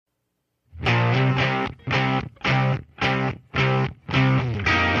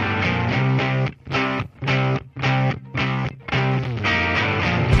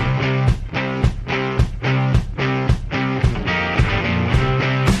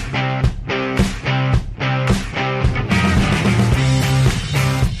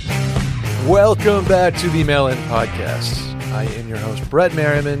Welcome back to the Mail-In Podcast. I am your host, Brett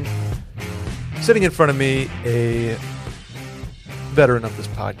Merriman. Sitting in front of me, a veteran of this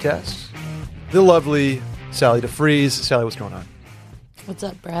podcast, the lovely Sally deFries. Sally, what's going on? What's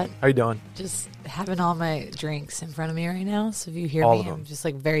up, Brett? How you doing? Just having all my drinks in front of me right now. So if you hear All me, of them. I'm just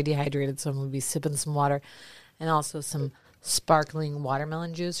like very dehydrated. So I'm going to be sipping some water and also some sparkling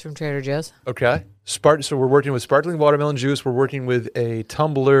watermelon juice from Trader Joe's. Okay. So we're working with sparkling watermelon juice. We're working with a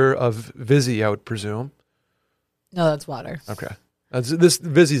tumbler of Vizzy, I would presume. No, that's water. Okay. This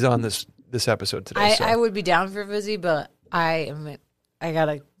Vizzy's on this episode today. I would be down for Vizzy, but I got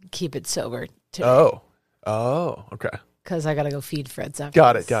to keep it sober today. Oh, okay. Because I got to go feed Fritz after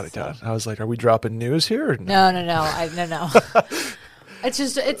Got this, it. I was like, are we dropping news here? Or No. No.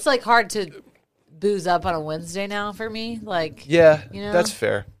 It's like hard to booze up on a Wednesday now for me. Like, Yeah, you know? that's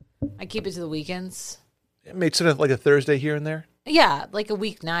fair. I keep it to the weekends. It makes it like a Thursday here and there. Yeah, like a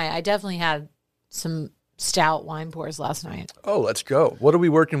weeknight. I definitely had some stout wine pours last night. Oh, let's go. What are we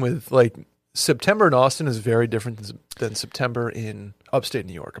working with? Like, September in Austin is very different than September in upstate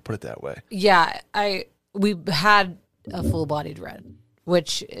New York. I'll put it that way. Yeah, we had a full-bodied red,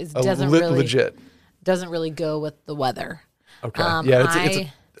 which doesn't really go with the weather. Okay. It's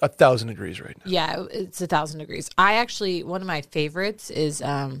 1,000 degrees right now. Yeah, it's 1,000 degrees. I actually, one of my favorites is,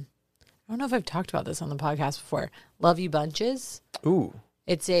 I don't know if I've talked about this on the podcast before, Love You Bunches. Ooh.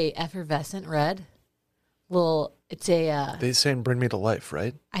 It's a effervescent red. Well, it's a... They saying Bring Me to Life,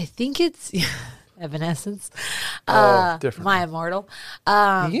 right? I think it's Evanescence. Different. My Immortal.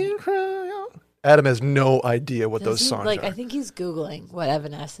 You cry out. Adam has no idea what those songs are. I think he's Googling what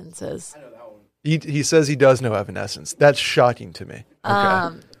Evanescence is. I know that one. He says he does know Evanescence. That's shocking to me.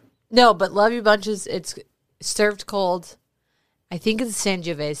 Okay. No, but Love You Bunches, it's served cold. I think it's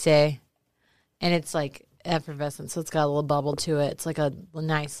Sangiovese, and it's like effervescent, so it's got a little bubble to it. It's like a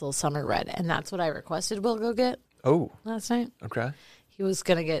nice little summer red, and that's what I requested Will go get last night. Okay. He was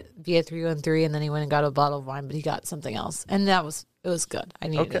going to get Via 313, and then he went and got a bottle of wine, but he got something else, and it was good. I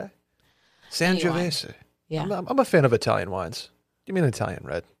needed it. Sangiovese. Yeah. I'm a fan of Italian wines. Give me an Italian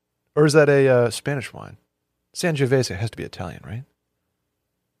red. Or is that a Spanish wine? Sangiovese has to be Italian, right?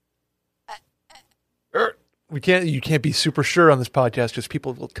 You can't be super sure on this podcast because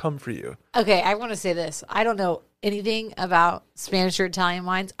people will come for you. Okay, I want to say this. I don't know anything about Spanish or Italian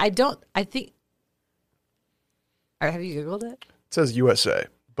wines. I think. All right, have you Googled it? It says USA,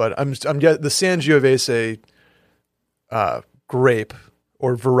 but I'm getting the Sangiovese grape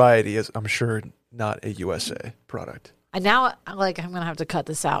or variety is, I'm sure, not a USA product. And now, I'm going to have to cut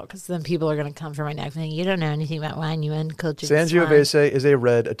this out because then people are going to come for my neck saying, you don't know anything about wine, you uncultured Sangiovese is a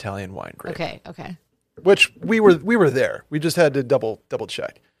red Italian wine grape. Okay. Which we were there. We just had to double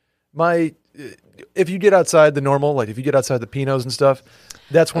check. If you get outside the normal, like if you get outside the Pinots and stuff,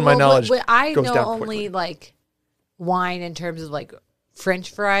 that's when my knowledge goes down quickly. I know only like wine in terms of like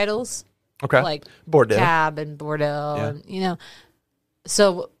French varietals. Okay. Like Bordeaux. Cab and Bordeaux. Yeah. And,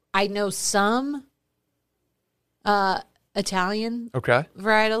 so I know some Italian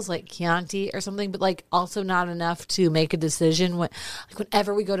varietals like Chianti or something, but like also not enough to make a decision.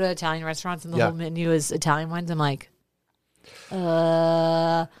 Whenever we go to Italian restaurants and the whole menu is Italian wines, I'm like,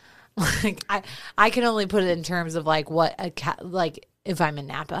 like I can only put it in terms of like what like if I'm in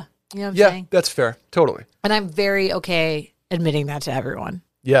Napa, you know what I'm saying? Yeah, that's fair, totally. And I'm very okay admitting that to everyone.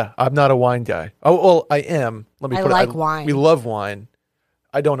 Yeah, I'm not a wine guy. Oh, well, I am. I like wine. We love wine.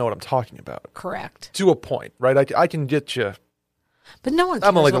 I don't know what I'm talking about. Correct. To a point, right? I can get you. But no one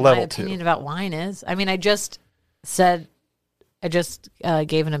cares what my opinion about wine is. I mean, I just gave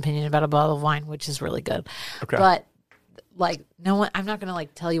an opinion about a bottle of wine, which is really good. Okay. But like no one, I'm not going to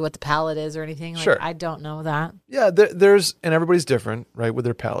like tell you what the palate is or anything. Like, sure. I don't know that. Yeah, there's, and everybody's different, right, with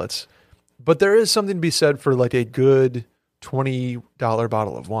their palates. But there is something to be said for like a good $20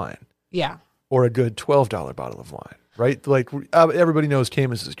 bottle of wine. Yeah. Or a good $12 bottle of wine, right? Like everybody knows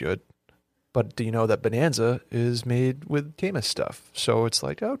Caymus is good. But do you know that Bonanza is made with Caymus stuff? So it's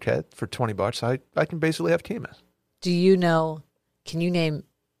like, okay, for $20, I can basically have Caymus. Can you name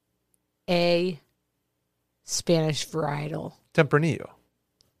a Spanish varietal? Tempranillo.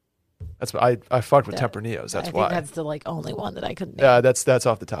 That's what I fucked with Tempranillos. That's why. I think that's the like only one that I could name. Yeah, that's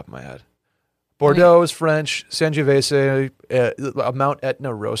off the top of my head. Bordeaux is French. Sangiovese, Mount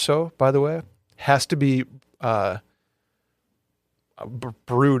Etna Rosso, by the way, has to be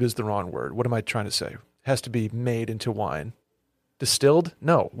brewed is the wrong word. What am I trying to say? Has to be made into wine. Distilled?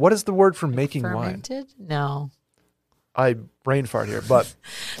 No. What is the word for making Fermented? wine? No. I brain fart here, but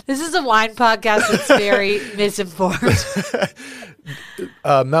this is a wine podcast that's very misinformed.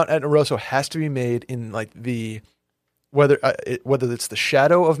 Mount Etna Rosso has to be made in like the whether it's the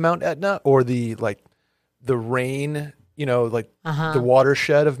shadow of Mount Etna or the rain, the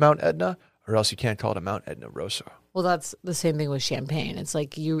watershed of Mount Etna, or else you can't call it a Mount Etna Rosso. Well, that's the same thing with champagne. It's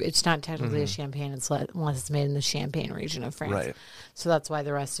like it's not technically a champagne unless it's made in the Champagne region of France. Right. So that's why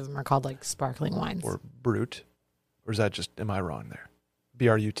the rest of them are called like sparkling wines. Or Brut. Or is that just, am I wrong there?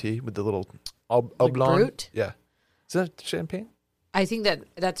 BRUT with the little Like oblong? Brut? Yeah. Is that champagne? I think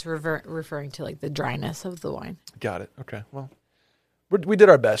that's referring to like the dryness of the wine. Got it. Okay. Well, we did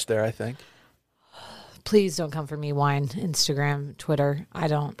our best there, I think. Please don't come for me, wine, Instagram, Twitter. I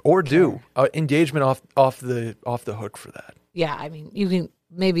don't. Or care. do engagement off the hook for that. Yeah, I mean, you can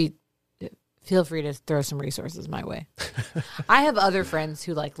maybe feel free to throw some resources my way. I have other friends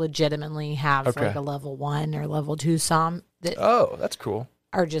who like legitimately have like a level 1 or level 2 som that that's cool.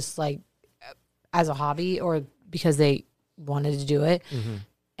 are just like as a hobby or because they wanted to do it,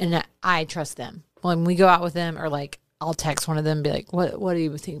 and I trust them. When we go out with them, or like I'll text one of them and be like, what do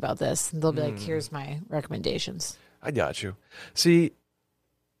you think about this? And they'll be like, here's my recommendations. I got you. See,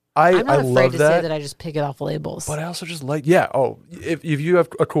 I'm not I afraid love to that, say that I just pick it off labels. but I also just like, if you have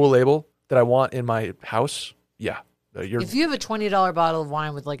a cool label that I want in my house, If you have a $20 bottle of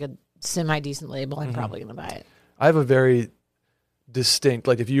wine with like a semi-decent label, I'm probably going to buy it. I have a very distinct,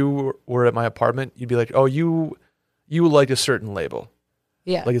 like if you were at my apartment, you'd be like, oh, you like a certain label.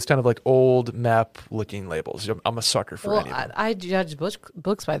 Yeah. Like it's kind of like old map looking labels. I'm a sucker for any of them. I judge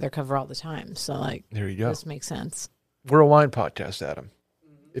books by their cover all the time. So like, There you go. this makes sense. We're a wine podcast, Adam.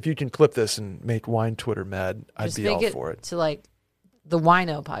 If you can clip this and make wine Twitter mad, I'd Just be make all it for it. to like the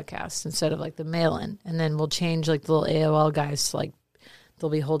Wino podcast instead of like the mail-in. And then we'll change like the little AOL guys to like, they'll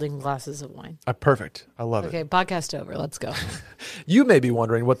be holding glasses of wine. Perfect. I love it. Okay, podcast over. Let's go. You may be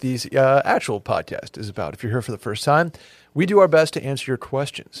wondering what these actual podcast is about. If you're here for the first time, we do our best to answer your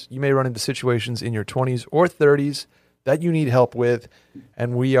questions. You may run into situations in your 20s or 30s that you need help with,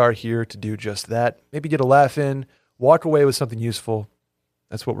 and we are here to do just that. Maybe get a laugh in, walk away with something useful.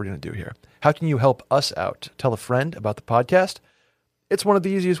 That's what we're going to do here. How can you help us out? Tell a friend about the podcast. It's one of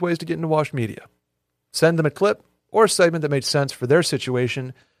the easiest ways to get into Wash Media. Send them a clip or a segment that made sense for their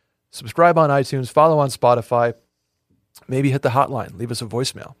situation. Subscribe on iTunes, follow on Spotify. Maybe hit the hotline. Leave us a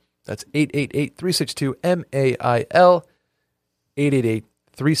voicemail. That's 888-362-MAIL,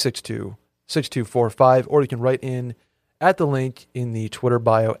 888-362-6245, or you can write in at the link in the Twitter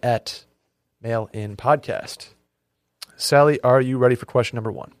bio at MailInPodcast. Sally, are you ready for question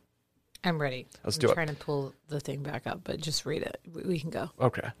number 1? I'm ready. Let's I'm do it. trying to pull the thing back up, but just read it. We can go.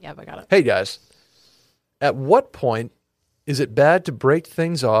 Okay. Yeah, I got it. Hey, guys. At what point is it bad to break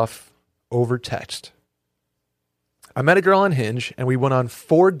things off over text? I met a girl on Hinge, and we went on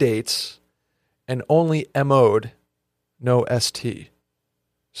 4 dates and only MO'd, no ST.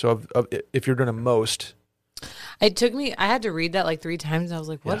 So if you're going to most... It took me, I had to read that like 3 times, and I was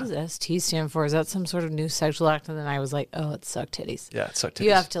like, what does ST stand for? Is that some sort of new sexual act? And then I was like, oh, it's suck titties. Yeah, it's suck titties.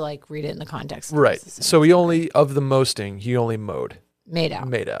 You have to like read it in the context. Right. So he only, of the mosting, he only mowed. Made out.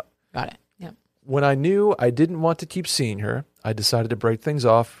 Got it. Yep. When I knew I didn't want to keep seeing her, I decided to break things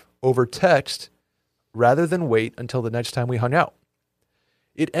off over text rather than wait until the next time we hung out.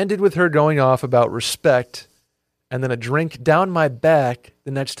 It ended with her going off about respect and then a drink down my back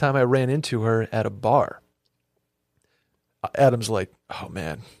the next time I ran into her at a bar. Adam's like, oh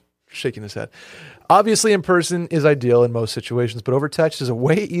man, shaking his head. Obviously in person is ideal in most situations, but over text is a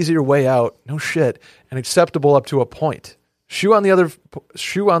way easier way out, no shit, and acceptable up to a point. Shoe on the other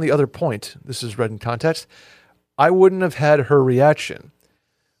point, this is read in context, I wouldn't have had her reaction.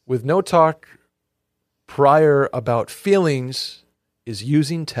 With no talk prior about feelings, is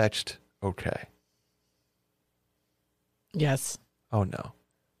using text okay? Yes. Oh no.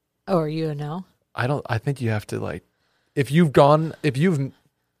 Oh, are you a no? I think you have to like, okay.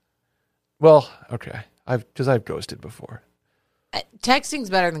 Because I've ghosted before. Texting's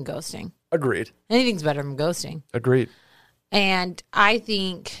better than ghosting. Agreed. Anything's better than ghosting. Agreed. And I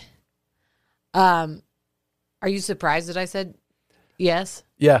think, are you surprised that I said yes?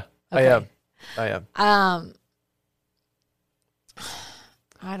 Yeah, Okay. I am.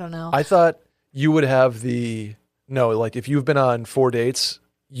 I don't know. I thought you would have like if you've been on 4 dates,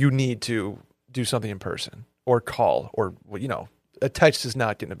 you need to do something in person or call or, a text is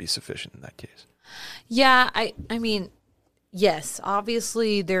not going to be sufficient in that case. Yeah, I mean, yes,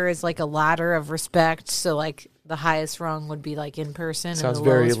 obviously there is like a ladder of respect. So like the highest rung would be like in person. Sounds and the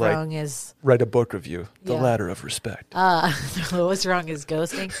very lowest like rung is write a book review. The Yeah. ladder of respect. the lowest rung is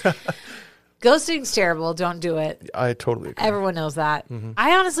ghosting. Ghosting's terrible. Don't do it. I totally agree. Everyone knows that. Mm-hmm.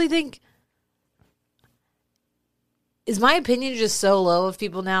 I honestly think is my opinion just so low of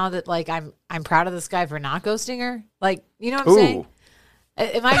people now that like I'm proud of this guy for not ghosting her? Like, you know what I'm saying?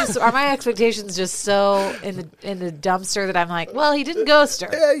 Are my expectations just so in the dumpster that I'm like, well, he didn't ghost her.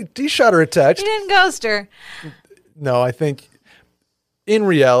 Yeah, he shot her a text. He didn't ghost her. No, I think in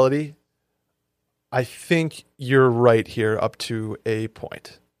reality, I think you're right here up to a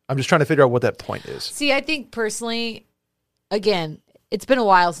point. I'm just trying to figure out what that point is. See, I think personally, again, it's been a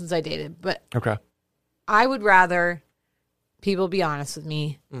while since I dated, but okay, I would rather people be honest with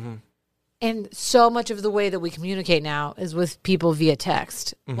me. Mm-hmm. And so much of the way that we communicate now is with people via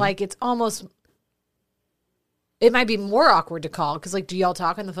text. Mm-hmm. Like, it's almost, it might be more awkward to call because, like, do y'all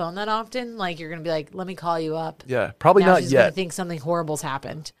talk on the phone that often? Like, you're going to be like, let me call you up. Yeah, probably now not she's yet. Going to think something horrible's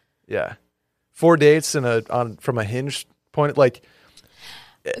happened. Yeah, 4 dates from a Hinge point, like.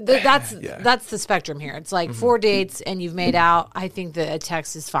 That's the spectrum here. It's like 4 dates and you've made out. I think that a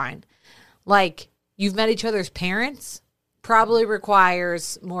text is fine. Like, you've met each other's parents, probably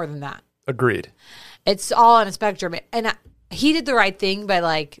requires more than that. Agreed. It's all on a spectrum. And he did the right thing by,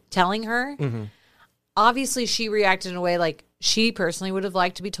 like, telling her. Mm-hmm. Obviously, she reacted in a way like she personally would have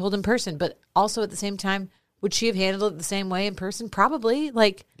liked to be told in person. But also at the same time, would she have handled it the same way in person? Probably.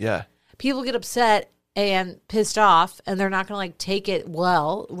 Like, yeah, people get upset and pissed off, and they're not going to, like, take it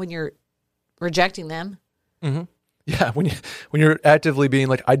well when you're rejecting them. Mm-hmm. Yeah, when you're actively being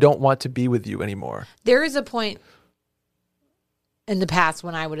like, I don't want to be with you anymore. There is a point in the past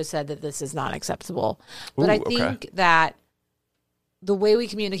when I would have said that this is not acceptable. But I think that the way we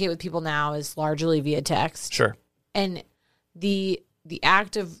communicate with people now is largely via text. Sure. And the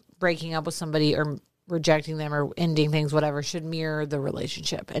act of breaking up with somebody or rejecting them or ending things, whatever, should mirror the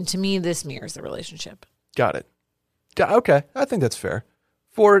relationship. And to me, this mirrors the relationship. Got it. Okay. I think that's fair.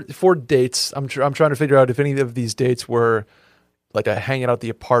 For dates, I'm trying to figure out if any of these dates were like a hanging out at the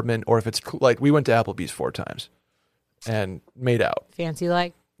apartment or if it's like we went to Applebee's 4 times and made out. Fancy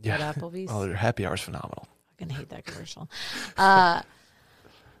like? Yeah. At Applebee's? Oh, their happy hour's phenomenal. I fucking hate that commercial.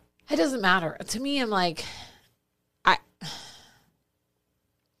 It doesn't matter. To me, I'm like,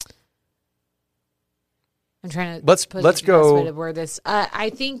 I'm trying to let's go. Best way to word this. I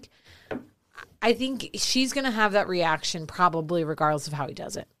think she's gonna have that reaction probably regardless of how he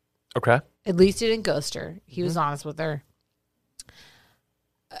does it. Okay. At least he didn't ghost her. He was honest with her.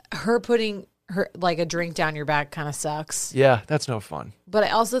 Her putting her like a drink down your back kind of sucks. Yeah, that's no fun. But I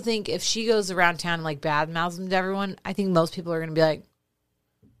also think if she goes around town and like bad mouths them to everyone, I think most people are gonna be like,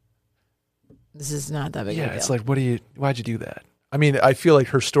 "This is not that big of a deal." Yeah, it's like, why'd you do that? I mean, I feel like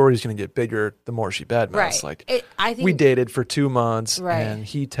her story is going to get bigger the more she badmouths. Right. Like, I think we dated for 2 months, right. and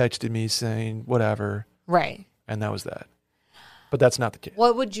he texted me saying whatever, right, and that was that. But that's not the case.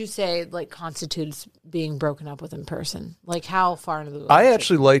 What would you say like constitutes being broken up with in person? Like, how far into the I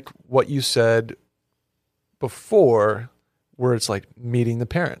actually like what you said before, where it's like meeting the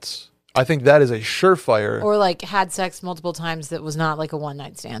parents. I think that is a surefire. Or like had sex multiple times that was not like a one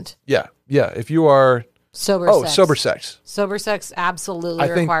night stand. Yeah. If you are. Sober sex. Sober sex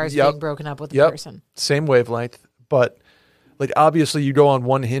absolutely requires being broken up with a person. Same wavelength. But like obviously you go on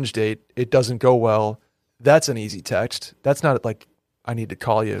one Hinge date, it doesn't go well. That's an easy text. That's not like I need to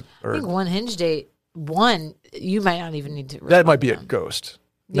call you. Or, I think one Hinge date, you might not even need to respond. That might be a ghost.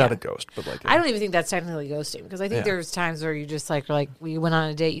 Yeah. Not a ghost, but like. I don't even think that's technically ghosting because I think there's times where you just like we went on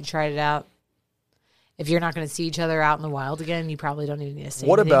a date, you tried it out. If you're not going to see each other out in the wild again, you probably don't even need to say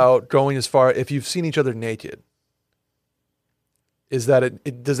What anything. about going as far, if you've seen each other naked, is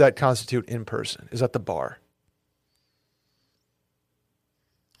that does that constitute in person? Is that the bar?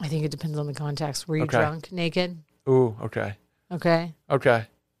 I think it depends on the context. Were you drunk, naked? Ooh, okay. Okay.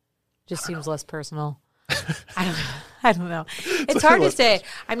 Just seems less personal. I don't know. It's hard to say.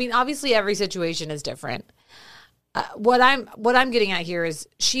 I mean, obviously every situation is different. What I'm getting at here is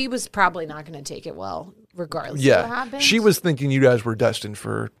she was probably not going to take it well, regardless of what happened. She was thinking you guys were destined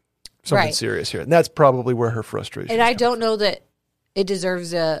for something serious here, and that's probably where her frustration. And I don't know that it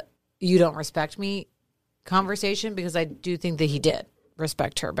deserves a "you don't respect me" conversation because I do think that he did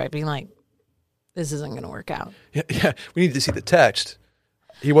respect her by being like, "This isn't going to work out." Yeah, we need to see the text.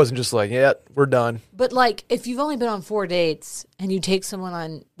 He wasn't just like, "Yeah, we're done." But like, if you've only been on 4 dates and you take someone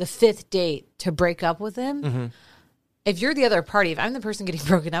on the 5th date to break up with him. Mm-hmm. If you're the other party, if I'm the person getting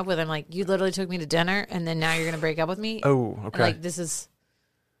broken up with, I'm like, you literally took me to dinner and then now you're going to break up with me? Oh, okay. And like, this is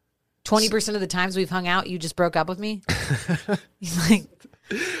 20% of the times we've hung out, you just broke up with me? He's like,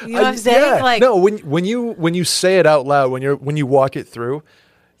 you know what I'm saying? Yeah. Like, no, when you say it out loud, when you walk it through,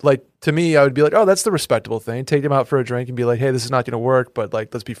 like to me, I would be like, oh, that's the respectable thing. Take him out for a drink and be like, hey, this is not going to work, but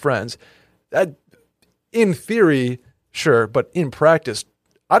like, let's be friends. That, in theory, sure, but in practice,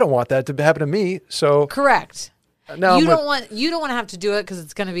 I don't want that to happen to me. So correct. now you don't want to have to do it because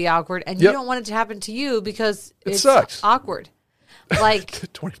it's going to be awkward, and you don't want it to happen to you because it sucks. Awkward. Like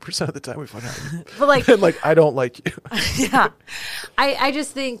 20% of the time we find out. But like, and like, I don't like you. Yeah, I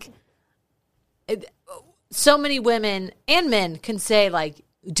just think so many women and men can say like,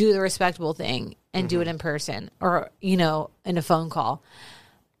 do the respectable thing and do it in person or in a phone call,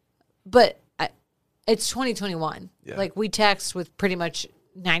 but it's 2021. Yeah. Like we text with pretty much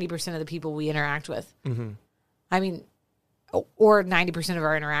 90% of the people we interact with. I mean, or 90% of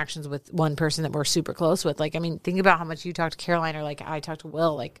our interactions with one person that we're super close with. Like, I mean, think about how much you talk to Caroline or like I talk to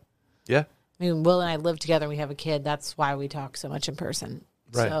Will. Like, yeah. I mean, Will and I live together and we have a kid. That's why we talk so much in person.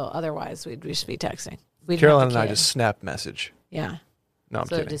 Right. So otherwise we'd just be texting. Caroline and I just snap message. Yeah. No, I'm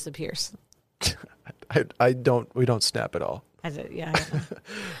so kidding. It disappears. we don't snap at all. Yeah.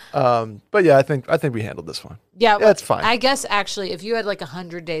 But yeah, I think we handled this one. Yeah. Well, that's fine. I guess actually, if you had like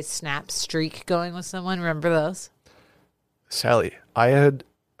 100-day snap streak going with someone, remember those? Sally, I had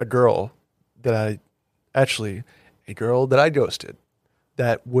a girl that I ghosted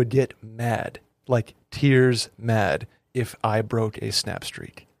that would get mad, like tears mad, if I broke a snap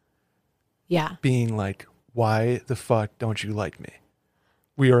streak. Yeah. Being like, why the fuck don't you like me?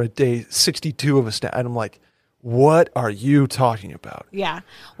 We are at day 62 of a snap. And I'm like, what are you talking about? Yeah.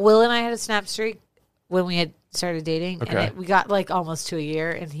 Will and I had a snap streak when we had started dating. Okay. And we got like almost to a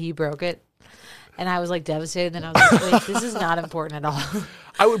year and he broke it. And I was like devastated. And then I was like, wait, this is not important at all.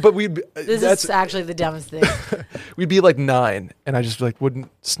 This is actually the dumbest thing. We'd be like 9 and I just like wouldn't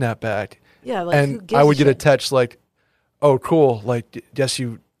snap back. Yeah. Like, and I would get a text like, oh, cool. Like, guess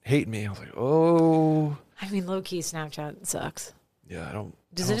you hate me. I was like, oh. I mean, low key Snapchat sucks. Yeah. I don't.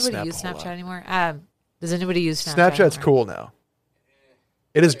 Does I don't anybody use snap Snapchat anymore? Does anybody use Snapchat? Snapchat's anymore? cool now.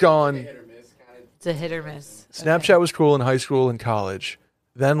 It has gone. It's a hit or miss. Snapchat was cool in high school and college,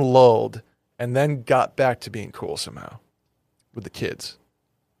 then lulled, and then got back to being cool somehow with the kids.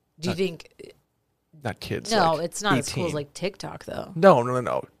 Do you think? Not kids. No, like it's not 18. as cool as like TikTok though.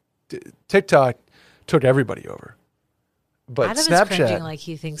 No. TikTok took everybody over. But Adam Snapchat, is cringing like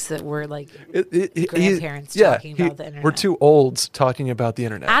he thinks that we're like grandparents talking about the internet. We're two olds talking about the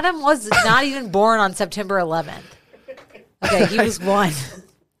internet. Adam was not even born on September 11th. Okay, he was 1.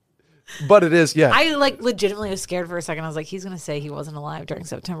 But it is, yeah. I like legitimately was scared for a second. I was like, he's going to say he wasn't alive during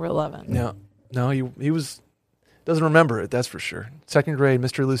September 11th. No, he was, doesn't remember it, that's for sure. 2nd grade,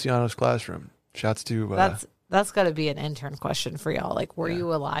 Mr. Luciano's classroom. Shouts to... That's got to be an intern question for y'all. Like, were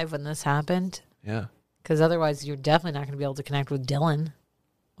you alive when this happened? Yeah. Because otherwise, you're definitely not going to be able to connect with Dylan.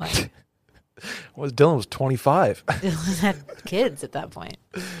 Like, Dylan was 25. Dylan had kids at that point.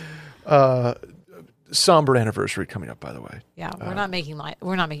 Somber anniversary coming up, by the way. Yeah, we're not making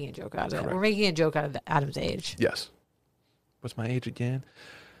a joke out of it. We're making a joke out of Adam's age. Yes. What's my age again?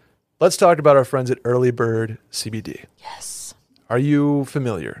 Let's talk about our friends at Early Bird CBD. Yes. Are you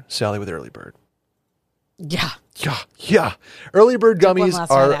familiar, Sally, with Early Bird? Yeah. Yeah. Early Bird gummies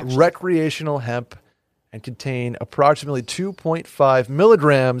are night, recreational hemp and contain approximately 2.5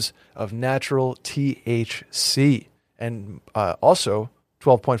 milligrams of natural THC and also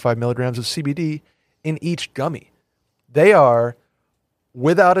 12.5 milligrams of CBD in each gummy. They are,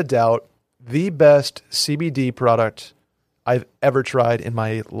 without a doubt, the best CBD product I've ever tried in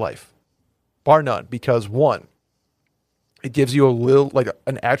my life, bar none, because 1, it gives you a little, like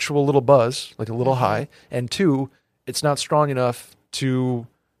an actual little buzz, like a little high, and 2, it's not strong enough to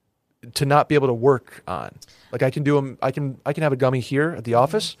not be able to work on. Like I can do them, I can have a gummy here at the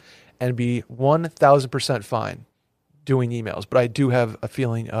office and be 1,000% fine doing emails, but I do have a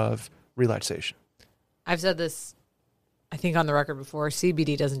feeling of relaxation. I've said this, I think on the record before,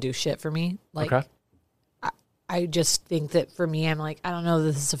 CBD doesn't do shit for me. Like, okay. I just think that for me, I'm like, I don't know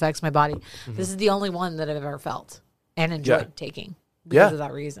that this affects my body. Mm-hmm. This is the only one that I've ever felt and enjoyed taking because of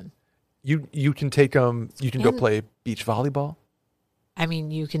that reason. You can take them, you can go play beach volleyball. I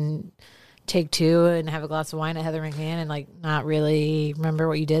mean, you can take 2 and have a glass of wine at Heather McMahon and like not really remember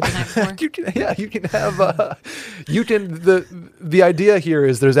what you did the night before. you can have the idea here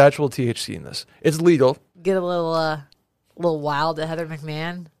is there's actual THC in this. It's legal. Get a little wild at Heather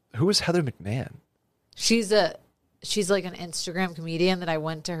McMahon. Who is Heather McMahon? She's like an Instagram comedian that I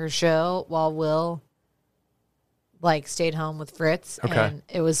went to her show while Will like stayed home with Fritz. Okay. And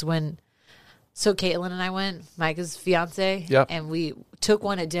it was when Caitlin and I went, Micah's fiance, and we took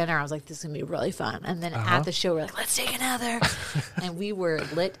one at dinner. I was like, this is going to be really fun. And then at the show, we're like, let's take another. And we were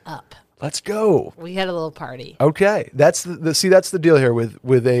lit up. Let's go. We had a little party. Okay. That's the deal here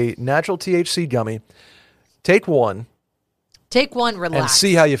with a natural THC gummy. Take one, relax. And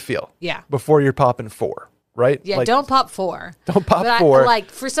see how you feel. Yeah. Before you're popping 4, right? Yeah, don't pop 4. Don't pop 4.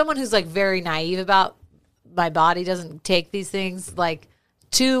 Like for someone who's like very naive about my body doesn't take these things. Like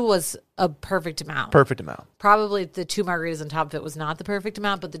 2 was a perfect amount. Perfect amount. Probably the 2 margaritas on top of it was not the perfect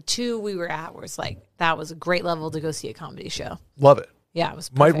amount, but the 2 we were at was like, that was a great level to go see a comedy show. Love it. Yeah, it was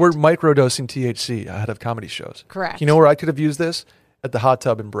perfect. We're microdosing THC ahead of comedy shows. Correct. You know where I could have used this? At the hot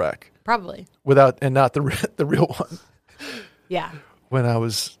tub in Breck. Probably. And not the real one. Yeah. When I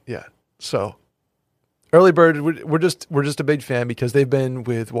was, So Early Bird, we're just a big fan because they've been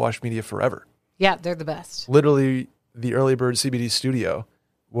with Wash Media forever. Yeah, they're the best. Literally, the Early Bird CBD studio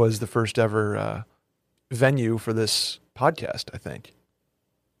was the first ever venue for this podcast, I think.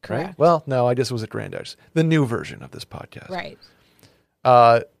 Correct. Right? Well, no, I guess it was at Grandad's. The new version of this podcast. Right.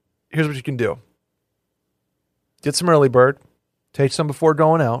 Here's what you can do. Get some Early Bird. Take some before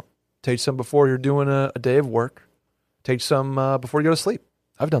going out. Take some before you're doing a day of work. Take some before you go to sleep.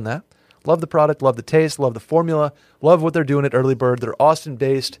 I've done that. Love the product, love the taste, love the formula, love what they're doing at Early Bird. They're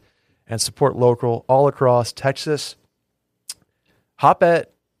Austin-based and support local all across Texas. Hop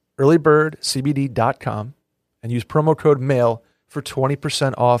at earlybirdcbd.com and use promo code MAIL for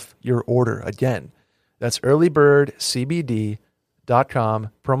 20% off your order. Again, that's earlybirdcbd.com,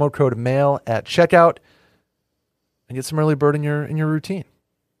 promo code MAIL at checkout, and get some Early Bird in your routine.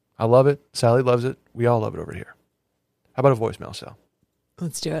 I love it. Sally loves it. We all love it over here. How about a voicemail, Sal?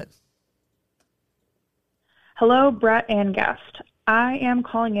 Let's do it. Hello, Brett and guest. I am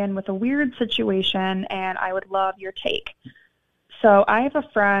calling in with a weird situation, and I would love your take. So I have a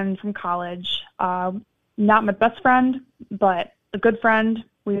friend from college, not my best friend, but a good friend.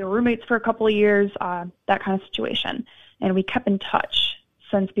 We were roommates for a couple of years, that kind of situation. And we kept in touch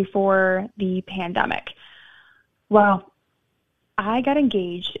since before the pandemic. Well, I got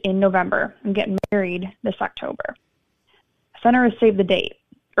engaged in November. I'm getting married this October. I sent her a save the date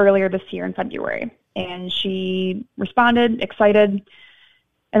earlier this year in February. And she responded, excited.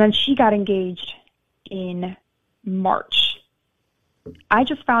 And then she got engaged in March. I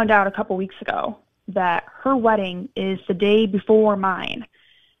just found out a couple weeks ago that her wedding is the day before mine.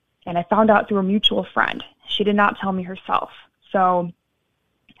 And I found out through a mutual friend. She did not tell me herself. So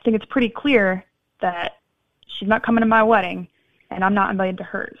I think it's pretty clear that she's not coming to my wedding and I'm not invited to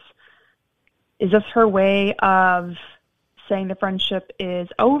hers. Is this her way of saying the friendship is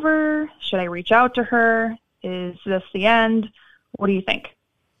over? Should I reach out to her? Is this the end? What do you think?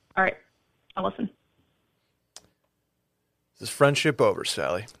 All right, I'll listen. Is this friendship over,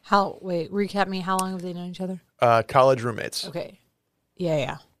 Sally? Recap me. How long have they known each other? College roommates. Okay.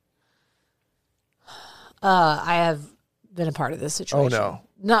 Yeah. I have been a part of this situation. Oh,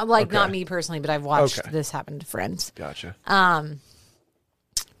 no. Not me personally, but I've watched this happen to friends. Gotcha.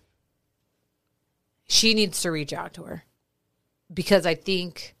 She needs to reach out to her because I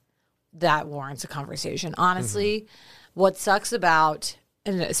think that warrants a conversation. Honestly, what sucks about,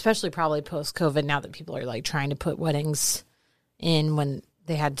 and especially probably post-COVID, now that people are like trying to put weddings in when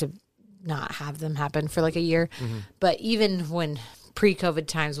they had to not have them happen for like a year. But even when pre-COVID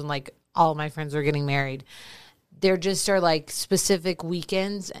times when like all my friends were getting married, there just are like specific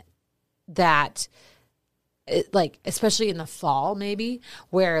weekends that like, especially in the fall maybe,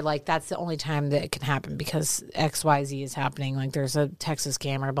 where like that's the only time that it can happen because XYZ is happening. Like there's a Texas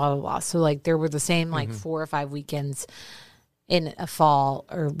scam or blah, blah, blah. So like there were the same like 4 or 5 weekends in a fall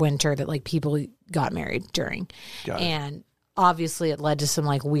or winter that like people got married during. And obviously it led to some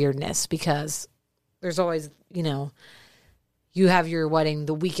like weirdness because there's always, you have your wedding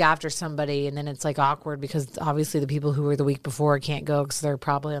the week after somebody and then it's like awkward because obviously the people who were the week before can't go because they're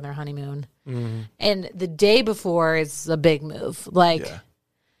probably on their honeymoon. And the day before is a big move. Like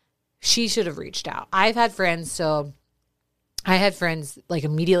she should have reached out. I had friends like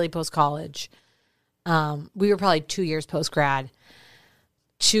immediately post-college. We were probably 2 years post-grad.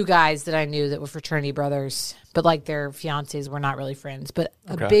 2 guys that I knew that were fraternity brothers, but like their fiancés were not really friends. But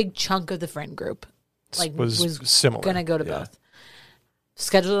a big chunk of the friend group like was similar. Gonna go to both.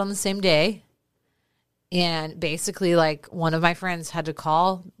 Scheduled on the same day. And basically like one of my friends had to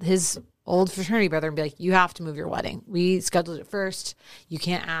call his old fraternity brother and be like, you have to move your wedding. We scheduled it first. You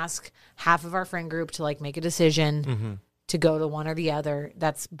can't ask half of our friend group to like make a decision to go to one or the other.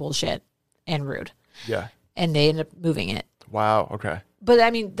 That's bullshit and rude. Yeah. And they ended up moving it. Wow. Okay. But I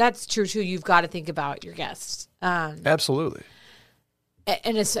mean, that's true too. You've got to think about your guests. Absolutely.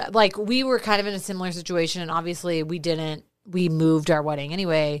 And it's like we were kind of in a similar situation, and obviously we moved our wedding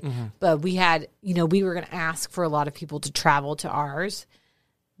anyway, but we had, we were going to ask for a lot of people to travel to ours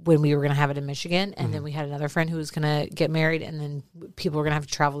when we were going to have it in Michigan. And then we had another friend who was going to get married, and then people were going to have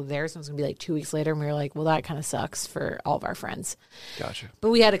to travel to theirs. And it was going to be like 2 weeks later. And we were like, well, that kind of sucks for all of our friends. Gotcha. But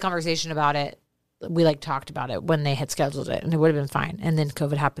we had a conversation about it. we like talked about it when they had scheduled it, and it would have been fine. And then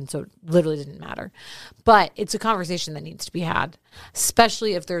COVID happened, so it literally didn't matter. But it's a conversation that needs to be had,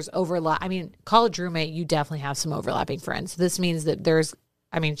 especially if there's overlap. I mean, college roommate, you definitely have some overlapping friends. This means that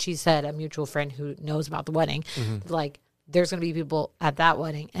she said a mutual friend who knows about the wedding, like there's going to be people at that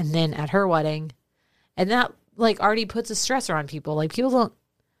wedding and then at her wedding. And that like already puts a stressor on people. Like people don't,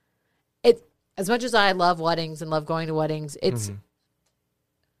 as much as I love weddings and love going to weddings, it's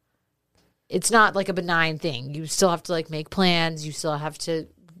not like a benign thing. You still have to like make plans. You still have to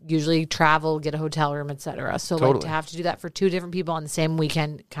usually travel, get a hotel room, etc. So like to have to do that for 2 different people on the same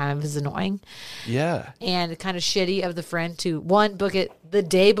weekend kind of is annoying. Yeah. And kind of shitty of the friend to 1, book it the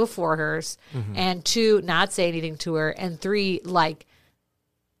day before hers, and 2, not say anything to her, and 3, like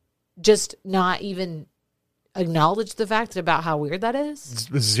just not even acknowledge the fact about how weird that is.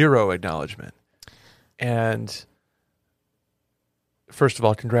 Zero acknowledgement. And first of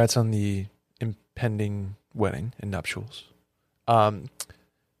all, congrats on the impending wedding and nuptials.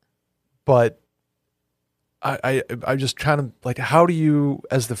 But I just kind of like, how do you,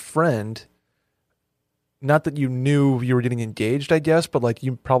 as the friend, not that you knew you were getting engaged, I guess, but like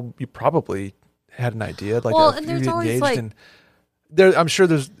you probably had an idea, like well, if and you there's get always engaged, like, and I'm sure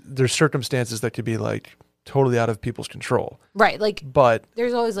there's circumstances that could be like totally out of people's control, right? Like, but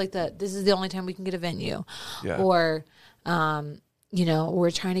there's always like this is the only time we can get a venue, or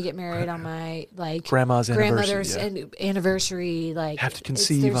we're trying to get married on my like grandmother's anniversary. Like, have to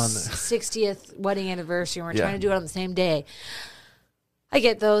conceive on the 60th wedding anniversary, and we're trying to do it on the same day. I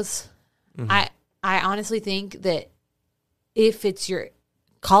get those. I honestly think that if it's your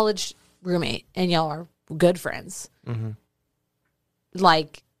college roommate and y'all are good friends,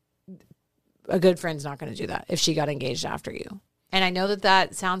 like a good friend's not going to do that if she got engaged after you. And I know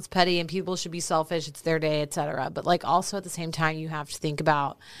that sounds petty and people should be selfish. It's their day, etc. But like also at the same time, you have to think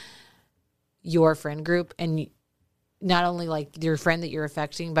about your friend group and not only like your friend that you're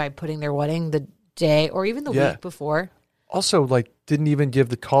affecting by putting their wedding the day or even the week before. Also, like didn't even give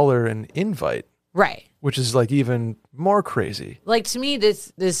the caller an invite. Right. Which is like even more crazy. Like to me,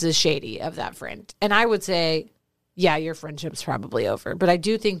 this is shady of that friend. And I would say, yeah, your friendship's probably over. But I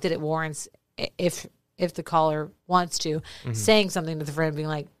do think that it warrants, if the caller wants to, saying something to the friend, being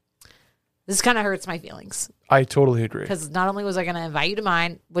like, this kind of hurts my feelings. I totally agree. Because not only was I going to invite you to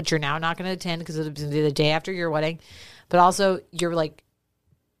mine, which you're now not going to attend because it'll be the day after your wedding, but also you're like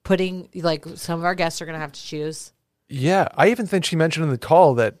putting, like some of our guests are going to have to choose. Yeah. I even think she mentioned in the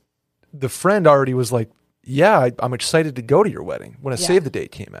call that the friend already was like, yeah, I'm excited to go to your wedding when a save the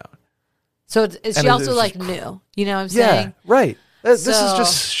date came out. So she also like knew, you know what I'm saying? Yeah, right. This is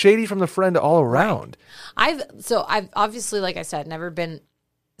just shady from the friend all around. Right. I've obviously, like I said, never been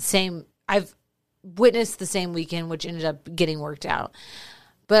same. I've witnessed the same weekend, which ended up getting worked out.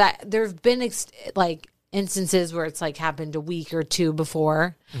 But there have been like instances where it's like happened a week or 2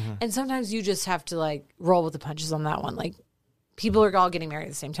 before. And sometimes you just have to like roll with the punches on that one. Like people are all getting married at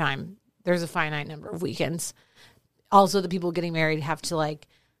the same time. There's a finite number of weekends. Also, the people getting married have to like,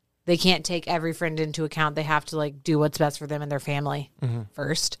 they can't take every friend into account. They have to like do what's best for them and their family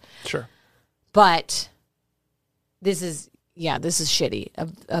first. Sure. But this is shitty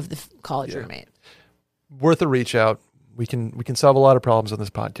of the college roommate. Worth a reach out. We can solve a lot of problems on this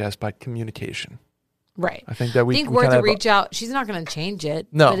podcast by communication. Right. I think that we worth a reach out. She's not going to change it.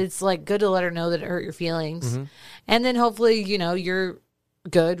 No. But it's like good to let her know that it hurt your feelings. And then hopefully, your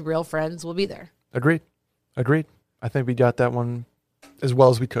good, real friends will be there. Agreed. I think we got that one as well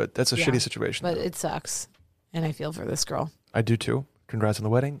as we could. That's a shitty situation. But it sucks. And I feel for this girl. I do too. Congrats on the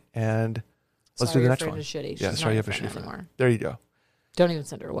wedding. And let's do the next one. Is shitty. Yeah, sorry you have a shitty friend anymore. There you go. Don't even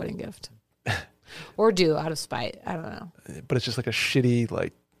send her a wedding gift. Or do out of spite. I don't know. But it's just like a shitty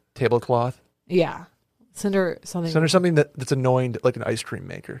like tablecloth. Yeah. Send her something. Send her something that's annoying, like an ice cream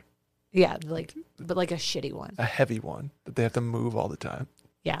maker. Yeah, but like a shitty one. A heavy one that they have to move all the time.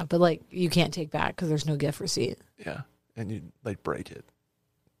 Yeah, but like you can't take back because there's no gift receipt. Yeah, and you like break it.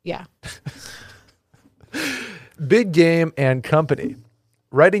 Yeah. Big Game and Company.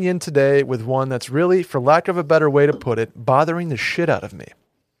 Writing in today with one that's really, for lack of a better way to put it, bothering the shit out of me.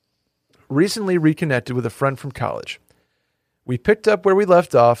 Recently reconnected with a friend from college. We picked up where we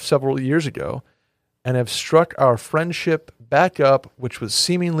left off several years ago and have struck our friendship back up, which was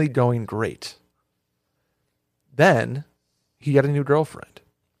seemingly going great. Then he got a new girlfriend.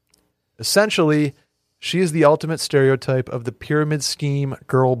 Essentially, she is the ultimate stereotype of the pyramid scheme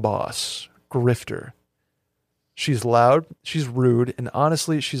girl boss, grifter. She's loud, she's rude, and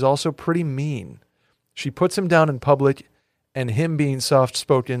honestly, she's also pretty mean. She puts him down in public, and him being a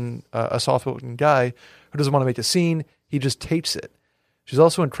soft-spoken guy who doesn't want to make a scene, he just takes it. She's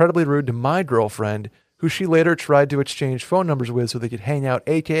also incredibly rude to my girlfriend, who she later tried to exchange phone numbers with so they could hang out,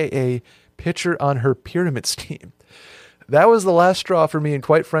 aka pitch her on her pyramid scheme. That was the last straw for me, and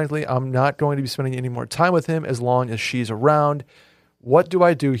quite frankly, I'm not going to be spending any more time with him as long as she's around. What do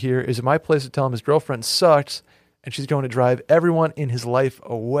I do here? Is it my place to tell him his girlfriend sucks and she's going to drive everyone in his life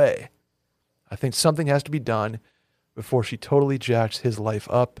away? I think something has to be done before she totally jacks his life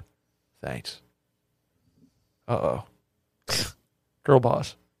up. Thanks. Uh-oh. Girl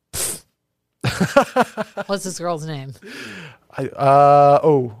boss. What's this girl's name?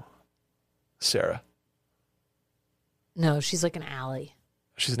 Sarah. No, she's like an Allie.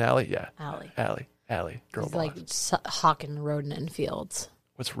 She's an Allie? Yeah. Allie. Girl She's boss. like hawking rodent in fields.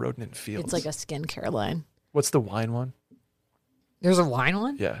 What's Rodent in Fields? It's like a skincare line. What's the wine one? There's a wine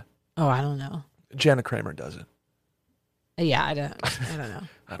one? Yeah. Oh, I don't know. Jana Kramer does it. Yeah, I don't know.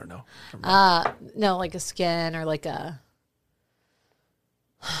 I don't know. No, like a skin or like a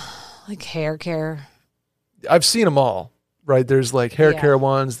like hair care. I've seen them all, right? There's like hair care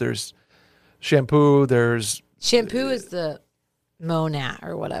ones. There's shampoo. There's shampoo is the Monat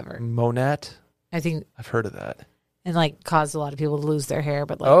or whatever. Monat? I think I've heard of that. And like caused a lot of people to lose their hair,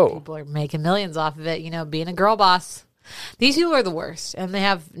 but like people are making millions off of it, being a girl boss. These people are the worst, and they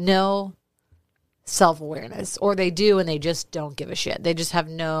have no self-awareness, or they do and they just don't give a shit. They just have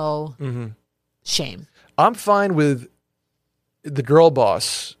no shame. I'm fine with the girl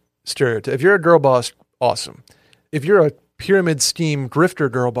boss stereotype. If you're a girl boss, awesome. If you're a pyramid scheme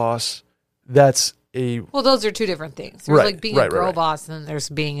grifter girl boss, that's well, those are two different things. There's like being a girl boss, and then there's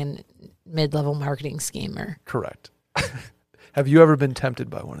being a mid-level marketing schemer. Correct. Have you ever been tempted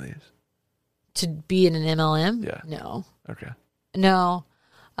by one of these? To be in an MLM? Yeah. No. Okay. No.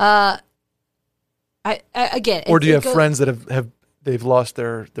 I again. Or do you have friends that they've lost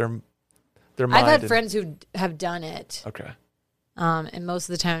their mind? I've had friends who have done it. Okay. And most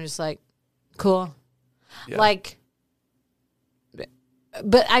of the time, I'm just like, cool. Yeah. Like,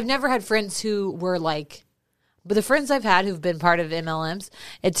 but I've never had friends who were like, but the friends I've had who've been part of MLMs,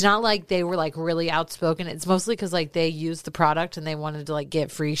 it's not like they were like really outspoken. It's mostly because like they used the product and they wanted to like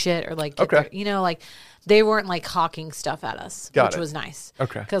get free shit or like, get like they weren't like hawking stuff at us, which was nice.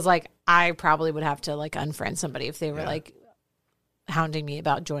 Okay. Because like I probably would have to like unfriend somebody if they were like hounding me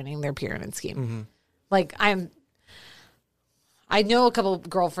about joining their pyramid scheme. Mm-hmm. Like I know a couple of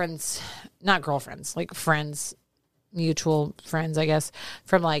not girlfriends, like friends, mutual friends, I guess,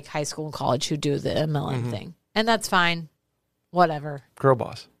 from like high school and college who do the MLM thing. And that's fine. Whatever. Girl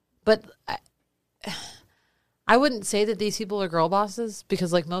boss. But I wouldn't say that these people are girl bosses,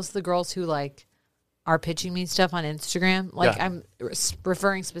 because like most of the girls who like are pitching me stuff on Instagram, like I'm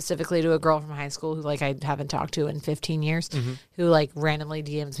referring specifically to a girl from high school who like I haven't talked to in 15 years, who like randomly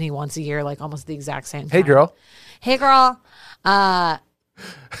DMs me once a year, like almost the exact same time. Hey girl.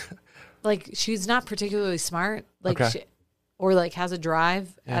 Like she's not particularly smart, like or like has a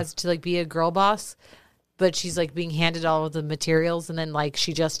drive as to like be a girl boss, but she's like being handed all of the materials, and then like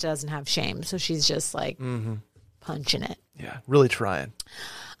she just doesn't have shame, so she's just like punching it. Yeah, really trying.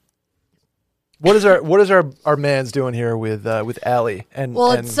 What is our man's doing here with Allie?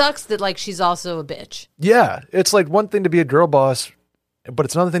 It sucks that like she's also a bitch. Yeah, it's like one thing to be a girl boss, but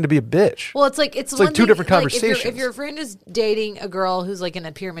it's another thing to be a bitch. Well, it's like two different conversations. If your friend is dating a girl who's like in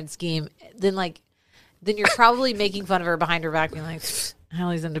a pyramid scheme, then you're probably making fun of her behind her back, being like,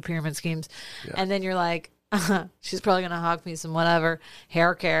 Allie's into pyramid schemes, and then you're like, she's probably gonna hawk me some whatever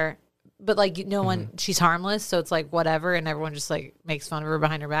hair care. But like no one, she's harmless, so it's like whatever, and everyone just like makes fun of her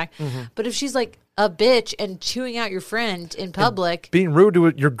behind her back. But if she's like a bitch and chewing out your friend in public, and being rude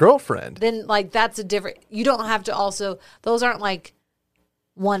to your girlfriend, then like that's a different. You don't have to also. Those aren't like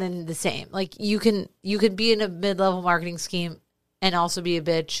one and the same. Like you can be in a mid-level marketing scheme and also be a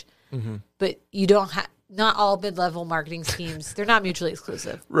bitch, but you don't have. Not all mid-level marketing schemes. They're not mutually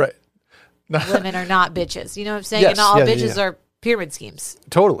exclusive. Right. Women are not bitches. You know what I'm saying? Yes, and not all bitches are pyramid schemes.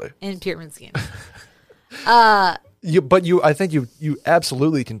 Totally. In pyramid schemes. I think you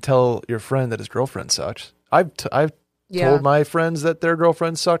absolutely can tell your friend that his girlfriend sucks. I've told my friends that their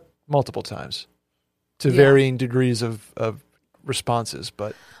girlfriends suck multiple times to varying degrees of responses.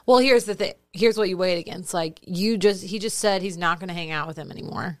 But well, here's the thing. Here's what you weigh it against. Like he just said he's not going to hang out with him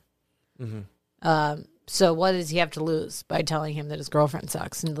anymore. So what does he have to lose by telling him that his girlfriend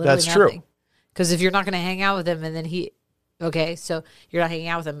sucks? And that's nothing. True. Because if you're not going to hang out with him, and then so you're not hanging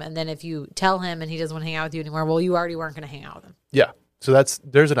out with him, and then if you tell him and he doesn't want to hang out with you anymore, well, you already weren't going to hang out with him. Yeah. So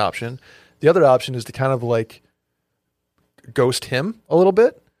there's an option. The other option is to kind of like ghost him a little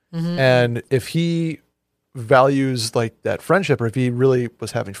bit. And if he values like that friendship, or if he really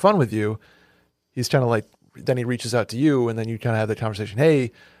was having fun with you, he's kind of like then he reaches out to you, and then you kind of have the conversation.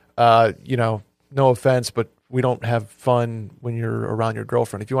 Hey, no offense, but we don't have fun when you're around your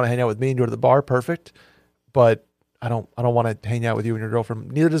girlfriend. If you want to hang out with me and go to the bar, perfect. But I don't want to hang out with you and your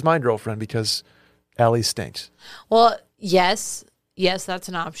girlfriend. Neither does my girlfriend because Allie stinks. Well, yes, that's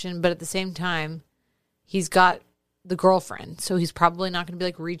an option. But at the same time, he's got the girlfriend. So he's probably not going to be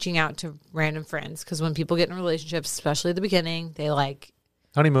like reaching out to random friends. Because when people get in relationships, especially at the beginning, they like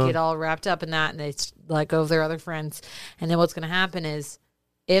honeymoon, get all wrapped up in that and they let go of their other friends. And then what's going to happen is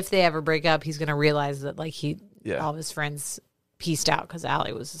if they ever break up, he's going to realize that like all of his friends pieced out because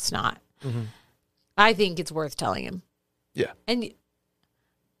Allie was a snot. Mm-hmm. I think it's worth telling him. Yeah. And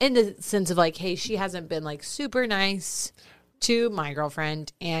in the sense of like, hey, she hasn't been like super nice to my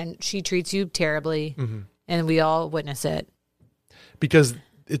girlfriend and she treats you terribly and we all witness it. Because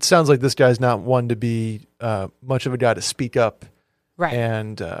it sounds like this guy's not one to be much of a guy to speak up. Right.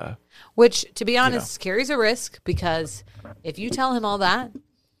 And which, to be honest, carries a risk because if you tell him all that,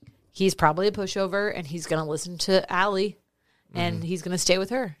 he's probably a pushover and he's going to listen to Allie and he's going to stay with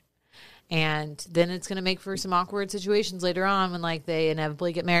her. And then it's going to make for some awkward situations later on when like they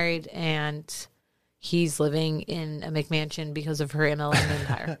inevitably get married and he's living in a McMansion because of her MLM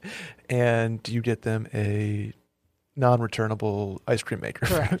empire. And you get them a non-returnable ice cream maker.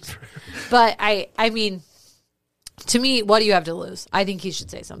 Correct. But I mean, to me, what do you have to lose? I think he should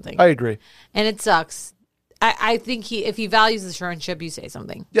say something. I agree. And it sucks. I think if he values the friendship, you say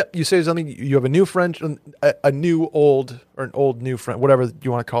something. Yep, you say something. You have a new friend, a new old, or an old new friend, whatever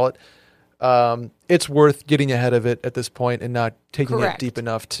you want to call it. It's worth getting ahead of it at this point and not taking it deep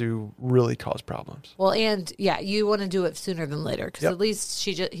enough to really cause problems. Well, and you want to do it sooner than later because at least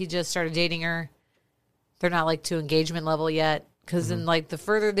he just started dating her. They're not like to engagement level yet because then like the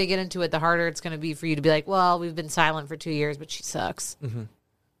further they get into it, the harder it's going to be for you to be like, well, we've been silent for 2 years, but she sucks. Mm-hmm.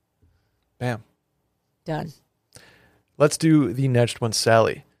 Bam. Done. Let's do the next one,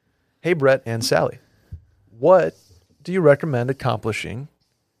 Sally. Hey, Brett and Sally. What do you recommend accomplishing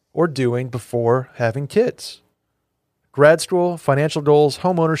or doing before having kids? Grad school, financial goals,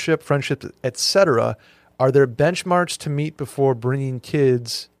 home ownership, friendships, etc. Are there benchmarks to meet before bringing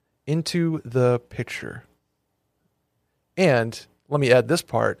kids into the picture? And let me add this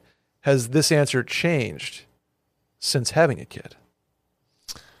part. Has this answer changed since having a kid?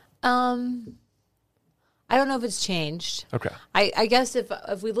 I don't know if it's changed. Okay. I guess if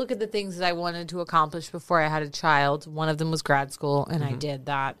we look at the things that I wanted to accomplish before I had a child, one of them was grad school, and I did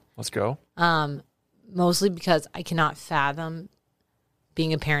that. Let's go. Mostly because I cannot fathom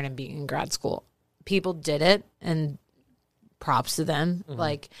being a parent and being in grad school. People did it, and props to them.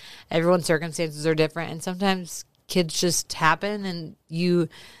 Like, everyone's circumstances are different, and sometimes kids just happen, and you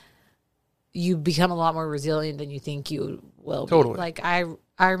become a lot more resilient than you think you will be. Totally. Like, I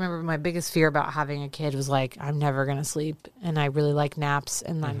remember my biggest fear about having a kid was like, I'm never going to sleep. And I really like naps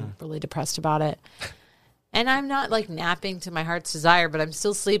and I'm really depressed about it. And I'm not like napping to my heart's desire, but I'm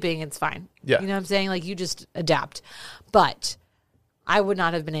still sleeping. It's fine. Yeah. You know what I'm saying? Like you just adapt. But I would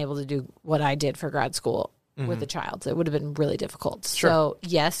not have been able to do what I did for grad school with a child. It would have been really difficult. Sure. So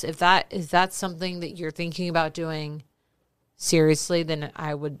yes, if that's something that you're thinking about doing seriously, then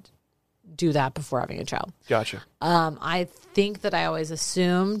I would do that before having a child. Gotcha. I think that I always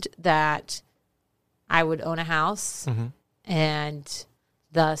assumed that I would own a house and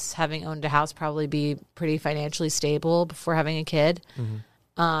thus having owned a house probably be pretty financially stable before having a kid.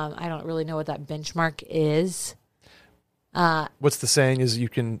 I don't really know what that benchmark is. What's the saying is you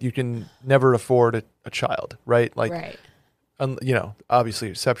can never afford a child, right? Like, right. Obviously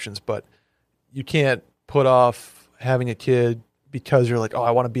exceptions, but you can't put off having a kid because you're like, oh,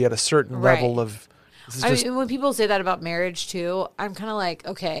 I want to be at a certain level of. Mean, when people say that about marriage too, I'm kind of like,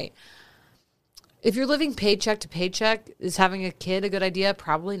 okay, if you're living paycheck to paycheck, is having a kid a good idea?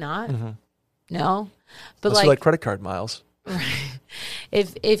 Probably not. No, but unless you like credit card miles. Right.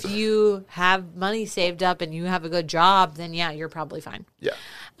 If you have money saved up and you have a good job, then yeah, you're probably fine.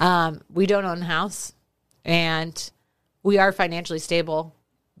 Yeah. We don't own a house, and we are financially stable.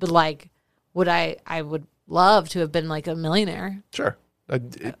 But like, I would love to have been like a millionaire. Sure.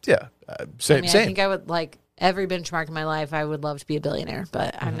 Yeah. Same. I think I would like every benchmark in my life. I would love to be a billionaire,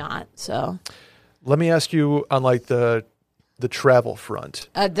 but I'm not. So let me ask you on like the travel front.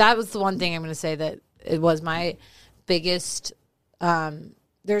 That was the one thing I'm going to say that it was my biggest.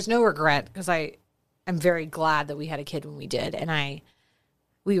 There's no regret because I'm very glad that we had a kid when we did, and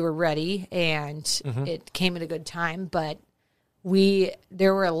we were ready, and it came at a good time. But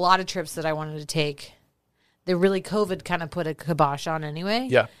there were a lot of trips that I wanted to take. COVID kind of put a kibosh on anyway.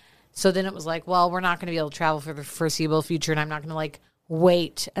 Yeah. So then it was like, well, we're not going to be able to travel for the foreseeable future, and I'm not going to like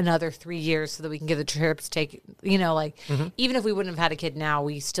wait another 3 years so that we can get the trips take, even if we wouldn't have had a kid now,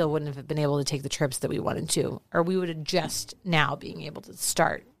 we still wouldn't have been able to take the trips that we wanted to, or we would have just now being able to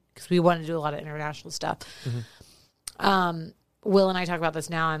start because we want to do a lot of international stuff. Will and I talk about this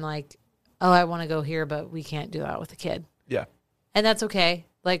now. I'm like, oh, I want to go here, but we can't do that with a kid. Yeah. And that's okay.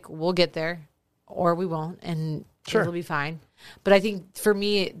 Like, we'll get there or we won't, and Sure. it'll be fine. But I think for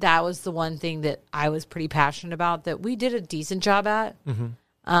me, that was the one thing that I was pretty passionate about that we did a decent job at,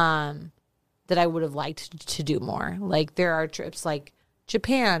 that I would have liked to do more. Like, there are trips like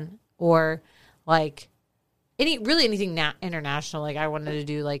Japan or like anything international. Like, I wanted to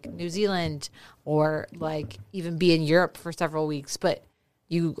do like New Zealand or like even be in Europe for several weeks. But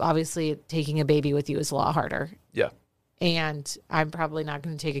you obviously taking a baby with you is a lot harder. Yeah. And I'm probably not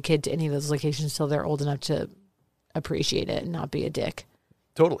going to take a kid to any of those locations until they're old enough to appreciate it and not be a dick.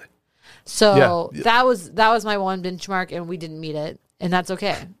 Totally. So Yeah. that was my one benchmark, and we didn't meet it, and that's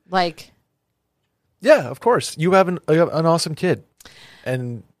okay. Like, Yeah, of course. You have an awesome kid,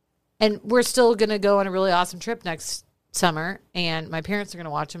 and we're still going to go on a really awesome trip next summer, and my parents are going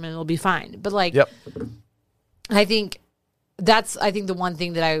to watch them, and it'll be fine. But like, yep. I think the one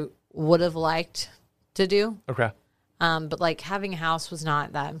thing that I would have liked to do. Okay. But like having a house was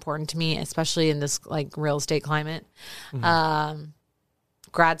not that important to me, especially in this like real estate climate.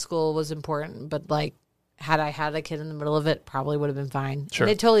 Grad school was important, but like had I had a kid in the middle of it, probably would have been fine. Sure.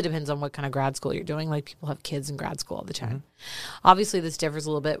 And it totally depends on what kind of grad school you're doing. Like people have kids in grad school all the time. Obviously this differs a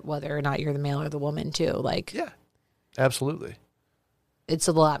little bit whether or not you're the male or the woman too. Like, Yeah, absolutely. it's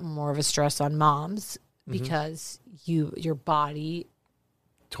a lot more of a stress on moms because your body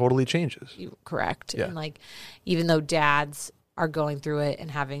Totally changes. correct. Yeah. And like, even though dads are going through it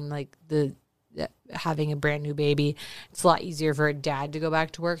and having like having a brand new baby, it's a lot easier for a dad to go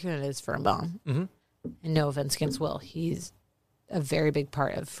back to work than it is for a mom. And no offense against Will, he's a very big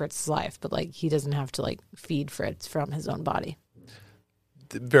part of Fritz's life, but like he doesn't have to like feed Fritz from his own body.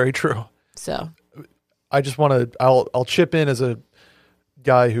 Very true. So I just want to. I'll chip in as a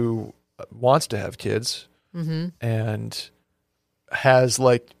guy who wants to have kids and has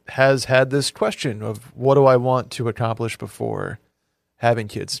had this question of what do I want to accomplish before having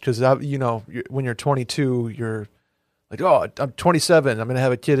kids? Because when you're 22, you're like, oh, I'm 27. I'm going to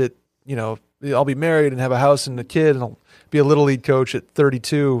have a kid at I'll be married and have a house and a kid, and I'll be a little league coach at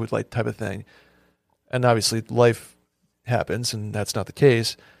 32, like type of thing. And obviously, life happens, and that's not the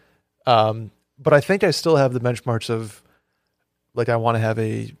case. But I think I still have the benchmarks of like I want to have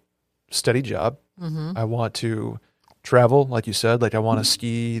a steady job. I want to travel, like you said. Like I want to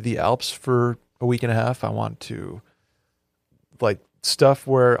ski the Alps for a week and a half. I want to like stuff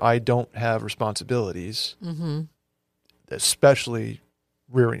where I don't have responsibilities, especially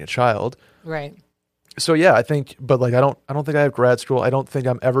rearing a child. right. So yeah, I think, but like I don't think I have grad school. I don't think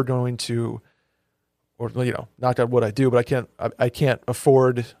I'm ever going to, or knock on wood, I do, but I can't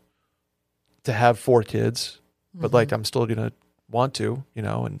afford to have 4 kids. But like I'm still gonna want to,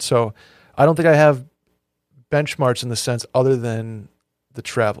 and so I don't think I have benchmarks in the sense other than the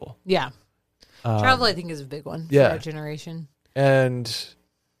travel. Yeah. Travel, I think, is a big one for yeah. our generation. And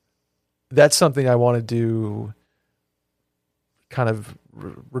that's something I want to do kind of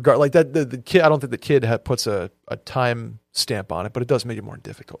regard like that. The kid, I don't think the kid puts a time stamp on it, but it does make it more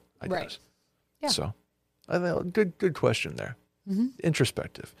difficult, I Right. guess. Yeah. So I think good question there.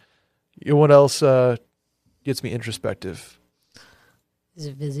 Introspective. What else gets me introspective? Is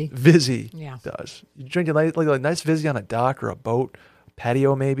it busy? Vizzy Yeah. does. You drink a nice Vizzy on a dock or a boat,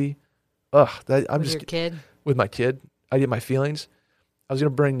 patio maybe. Ugh, I'm With just your kid? with my kid. I get my feelings. I was gonna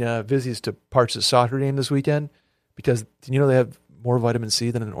bring Vizzies to Parks' soccer game this weekend because they have more vitamin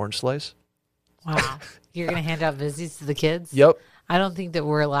C than an orange slice. Wow. You're going to hand out Vizzies to the kids? Yep. I don't think that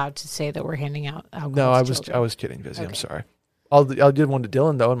we're allowed to say that we're handing out alcohol No, to I was children. kidding, Vizzy. I'm Okay. sorry. I'll give one to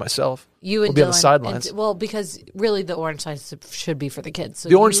Dylan though and myself. You and We'll be on the Dylan- sidelines. and- because really the orange slice should be for the kids. So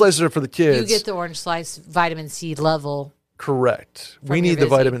The orange you- slices are for the kids. You get the orange slice vitamin C level. Correct. from We your need the Vizzy.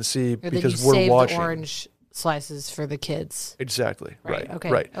 vitamin C Or then because you we're save watching. the orange slices for the kids. Exactly. Right. Right. Okay.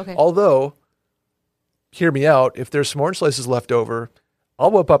 Right. Okay. Although, hear me out. If there's some orange slices left over,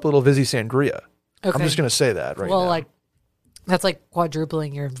 I'll whip up a little Vizzy sangria. Okay. I'm just going to say that right well, now. like that's like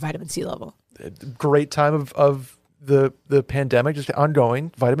quadrupling your vitamin C level. Great time of the pandemic, just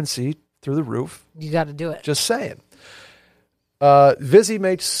ongoing. Vitamin C through the roof. You got to do it. Just saying. Vizzy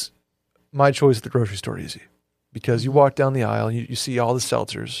makes my choice at the grocery store easy because you walk down the aisle and you see all the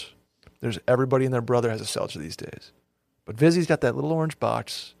seltzers. There's everybody and their brother has a seltzer these days. But Vizzy's got that little orange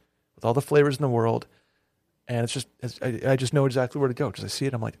box with all the flavors in the world. And I just know exactly where to go because I see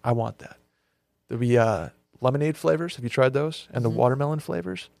it. I'm like, I want that. There'll be lemonade flavors. Have you tried those? And the watermelon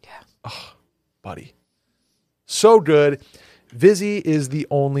flavors? Yeah. Oh, buddy. So good. Vizzy is the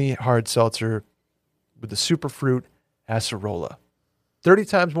only hard seltzer with the superfruit acerola. 30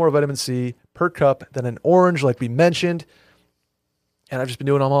 times more vitamin C per cup than an orange, like we mentioned. And I've just been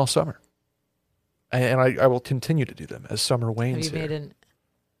doing them all summer. And I will continue to do them as summer wanes. Have you made an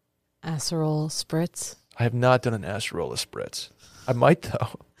acerola spritz? I have not done an acerola spritz. I might,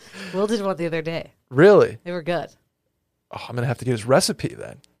 though. Will did one the other day. Really? They were good. Oh, I'm going to have to get his recipe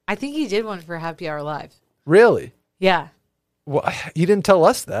then. I think he did one for Happy Hour Live. Really? Yeah. Well, he didn't tell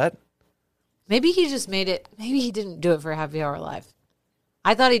us that. Maybe he just made it. Maybe he didn't do it for Happy Hour Live.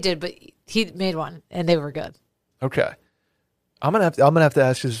 I thought he did, but he made one, and they were good. Okay. I'm gonna have to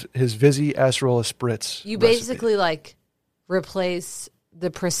ask his Vizzy acerola spritz. You recipe. basically like replace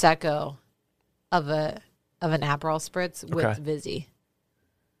the prosecco of an Aperol spritz with Vizzy.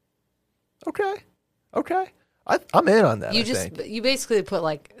 Okay. I'm in on that. You basically put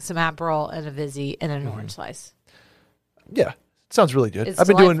like some Aperol and a Vizzy and an orange slice. Yeah, sounds really good. It's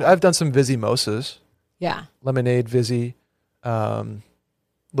I've done some Vizzy mosas. Yeah. Lemonade, Vizzy, a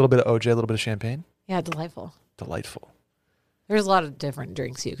little bit of OJ, a little bit of champagne. Yeah, delightful. Delightful. There's a lot of different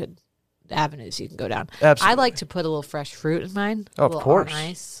avenues you can go down. Absolutely. I like to put a little fresh fruit in mine. Oh, of course. On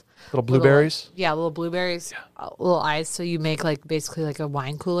ice. Little blueberries. Little blueberries. Yeah. A little ice. So you make basically like a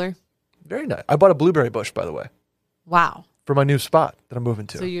wine cooler. Very nice. I bought a blueberry bush, by the way. Wow. For my new spot that I'm moving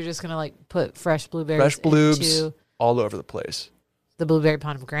to. So you're just going to put fresh blueberries Fresh bluebs into all over the place. the blueberry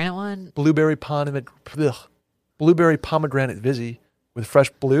pomegranate one? Blueberry pomegranate Vizzy with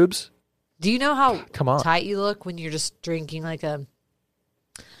fresh bluebs. Do you know how Come on. tight you look when you're just drinking like a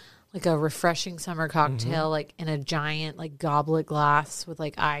refreshing summer cocktail, in a giant goblet glass with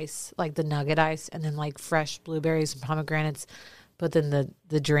ice, like the nugget ice, and then fresh blueberries and pomegranates, but then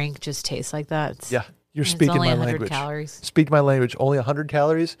the drink just tastes like that. You're speaking only my 100 language. calories. Speak my language. Only 100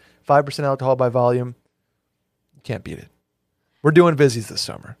 calories, 5% alcohol by volume. You can't beat it. We're doing Vizzies this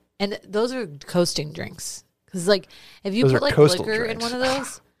summer. And those are coasting drinks. Because if you Those put are coastal liquor drinks. in one of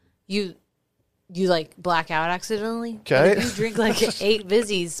those, you black out accidentally. Okay. And if you drink 8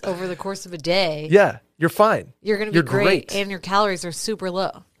 Vizzies over the course of a day, Yeah, you're fine. you're going to be great. And your calories are super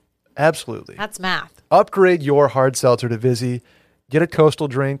low. Absolutely. That's math. Upgrade your hard seltzer to Vizzy. Get a coastal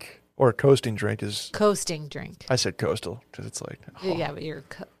drink, or a coasting drink is... Coasting drink. I said coastal because it's Yeah, but you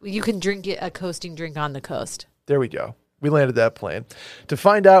can drink a coasting drink on the coast. There we go. We landed that plane. To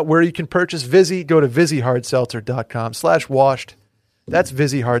find out where you can purchase Vizzy, go to VizzyHardSeltzer.com/washed. That's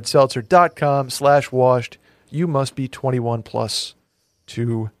VizzyHardSeltzer.com/washed. You must be 21 plus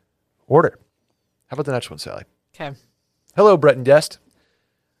to order. How about the next one, Sally? Okay. Hello, Brett and guest.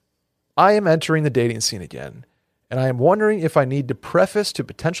 I am entering the dating scene again, and I am wondering if I need to preface to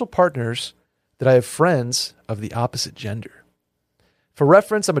potential partners that I have friends of the opposite gender. For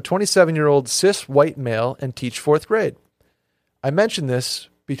reference, I'm a 27-year-old cis white male and teach 4th grade. I mention this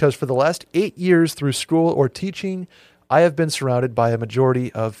because for the last 8 years through school or teaching, I have been surrounded by a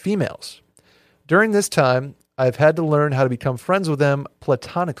majority of females. During this time, I have had to learn how to become friends with them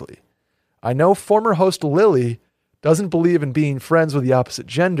platonically. I know former host Lily doesn't believe in being friends with the opposite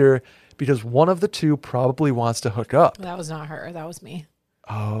gender because one of the two probably wants to hook up. That was not her. That was me.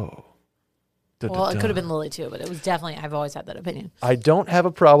 Oh. Well, it could have been Lily too, but it was definitely, I've always had that opinion. I don't have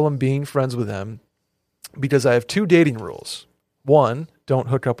a problem being friends with them because I have 2 dating rules. 1, don't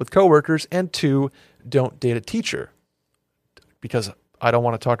hook up with coworkers, and 2, don't date a teacher because I don't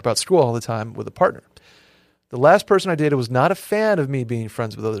want to talk about school all the time with a partner. The last person I dated was not a fan of me being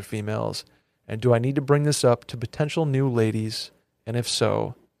friends with other females. And do I need to bring this up to potential new ladies? And if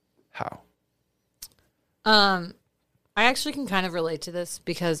so, how? I actually can kind of relate to this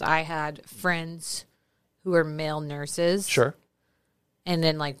because I had friends who were male nurses. Sure. And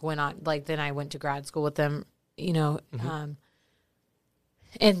then went on, then I went to grad school with them, and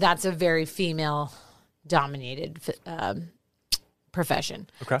that's a very female dominated profession.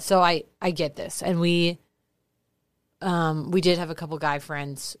 Okay. So I get this. And we did have a couple guy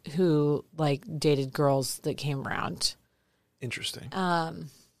friends who dated girls that came around. Interesting.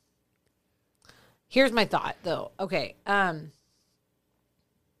 Here's my thought though. Okay.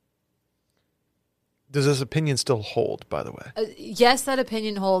 Does this opinion still hold, by the way? Yes, that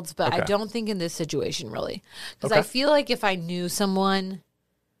opinion holds, but I Okay. don't think in this situation really. Because Okay. I feel like if I knew someone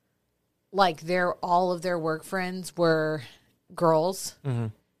all of their work friends were girls,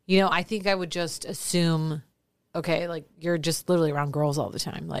 I think I would just assume, okay, you're just literally around girls all the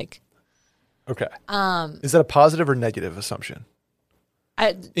time. Okay. Is that a positive or negative assumption?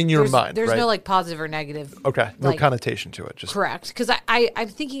 in your mind, there's right? no like positive or negative. Okay, no like, connotation to it. Just correct. Because I'm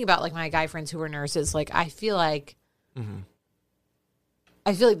thinking about like my guy friends who are nurses. Like I feel like the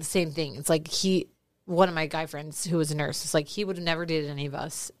same thing. It's like one of my guy friends who was a nurse, it's like he would have never dated any of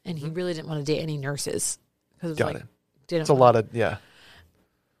us, and he really didn't want to date any nurses because got like, it. It's a lot of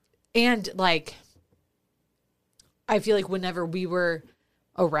and like I feel like whenever we were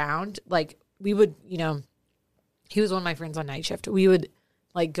around, like we would, he was one of my friends on night shift. We would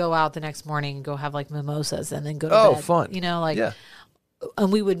like go out the next morning and go have like mimosas and then go to bed. Oh, fun.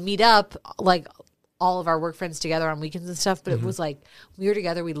 And we would meet up like all of our work friends together on weekends and stuff. But it was like we were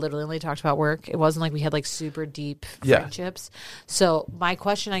together. We literally only talked about work. It wasn't like we had like super deep friendships. So my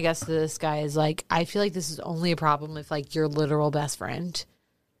question, I guess, to this guy is like, I feel like this is only a problem if like your literal best friend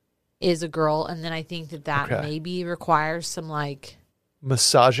is a girl. And then I think that maybe requires some like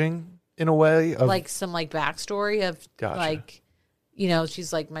massaging in a way of like some like backstory of like,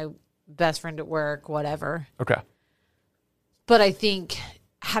 she's like my best friend at work, whatever. Okay. But I think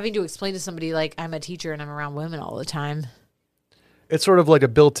having to explain to somebody like I'm a teacher and I'm around women all the time. It's sort of like a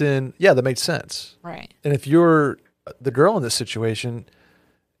built-in, that makes sense. Right. And if you're the girl in this situation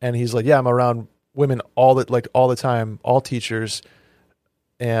and he's like, I'm around women all the time, all teachers,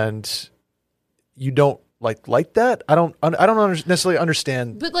 and you don't like that, I don't necessarily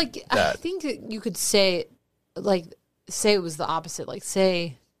understand. But like that. I think that you could say it was the opposite. Like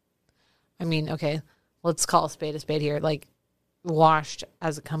okay, let's call a spade here. Like Washed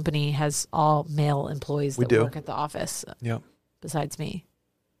as a company has all male employees that work at the office. Yeah. Besides me.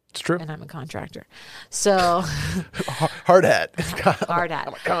 It's true. And I'm a contractor. So hard hat. Hard hat.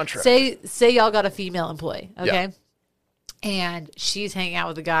 I'm a contractor. Say y'all got a female employee, okay? Yeah. And she's hanging out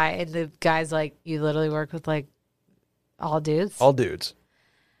with a guy, and the guy's like, you literally work with like all dudes? All dudes.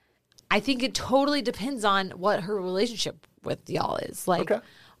 I think it totally depends on what her relationship with y'all is. Like,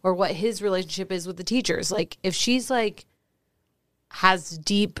 or what his relationship is with the teachers. Like, if she's like, has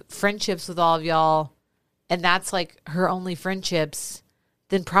deep friendships with all of y'all, and that's like her only friendships,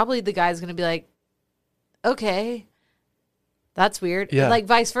 then probably the guy's going to be like, okay, that's weird. Yeah. And like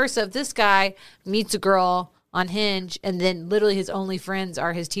vice versa. If this guy meets a girl on Hinge and then literally his only friends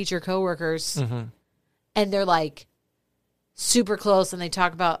are his teacher coworkers and they're like super close and they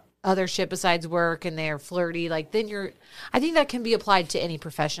talk about other shit besides work and they're flirty, like then I think that can be applied to any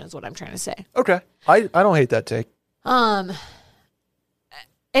profession is what I'm trying to say. Okay. I don't hate that take. And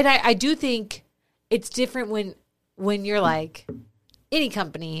I do think it's different when you're like any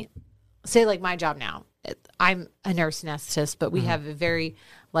company, say like my job now. I'm a nurse anesthetist, but we have a very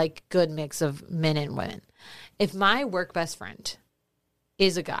like good mix of men and women. If my work best friend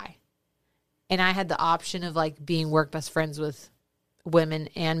is a guy and I had the option of like being work best friends with women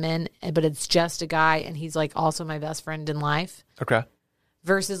and men, but it's just a guy and he's like also my best friend in life. Okay.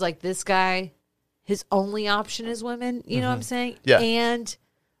 Versus like this guy, his only option is women. You know what I'm saying? Yeah. And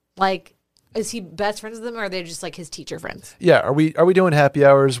like, is he best friends with them or are they just like his teacher friends? Yeah. Are we doing happy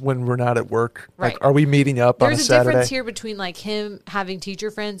hours when we're not at work? Right. Like, are we meeting up on a Saturday? There's a difference here between like him having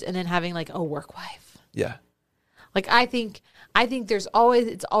teacher friends and then having like a work wife. Yeah. Like I think it's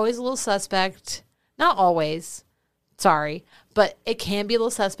always a little suspect. Not always. Sorry, but it can be a little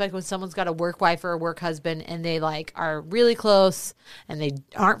suspect when someone's got a work wife or a work husband and they like are really close and they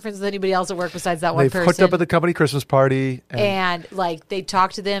aren't friends with anybody else at work besides that one person. They've hooked up at the company Christmas party. And like they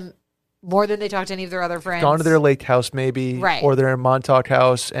talk to them more than they talk to any of their other friends. Gone to their lake house maybe. Right. Or their Montauk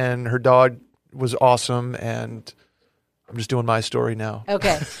house and her dog was awesome and I'm just doing my story now.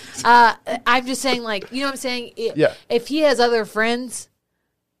 Okay. I'm just saying like, you know what I'm saying? If he has other friends,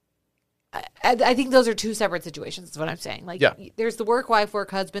 I think those are two separate situations is what I'm saying. Like there's the work wife,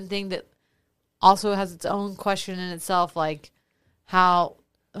 work husband thing that also has its own question in itself. Like how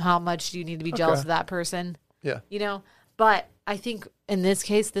much do you need to be jealous of that person? Yeah. You know, but I think in this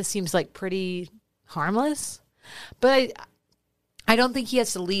case, this seems like pretty harmless, but I don't think he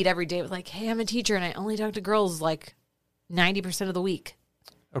has to lead every day with like, hey, I'm a teacher and I only talk to girls like 90% of the week.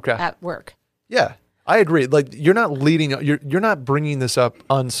 Okay. At work. Yeah. I agree. Like you're not you're not bringing this up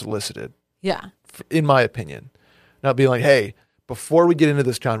unsolicited. Yeah. In my opinion. Not being like, hey, before we get into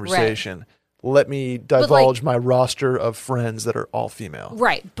this conversation, let me divulge my roster of friends that are all female.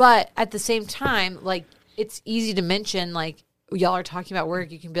 Right. But at the same time, like it's easy to mention, like y'all are talking about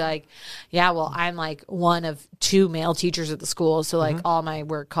work. You can be like, yeah, well, I'm like one of two male teachers at the school. So like all my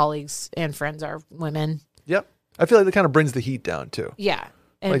work colleagues and friends are women. Yep. I feel like that kind of brings the heat down too. Yeah.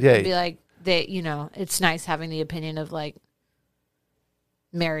 And like, hey, be like, it's nice having the opinion of like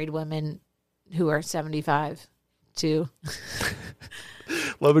married women who are 75 too.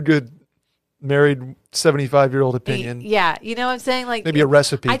 Love a good married 75-year-old opinion. Yeah, you know what I'm saying? Like maybe a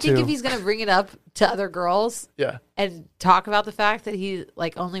recipe I think too. if he's gonna bring it up to other girls, Yeah. and talk about the fact that he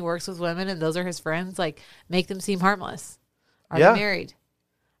like only works with women and those are his friends, like make them seem harmless. Are Yeah. they married?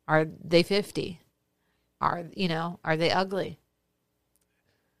 Are they 50? Are they ugly?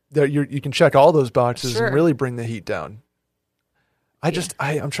 There, you can check all those boxes Sure. and really bring the heat down.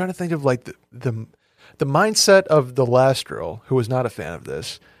 I'm trying to think of like the mindset of the last girl who was not a fan of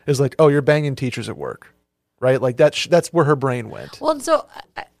this is like, oh, you're banging teachers at work, right? Like that's where her brain went. Well, and so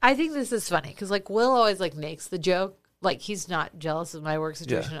I think this is funny because like Will always like makes the joke, like he's not jealous of my work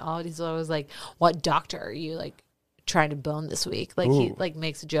situation at all. He's always like, "What doctor are you like trying to bone this week?" Like he like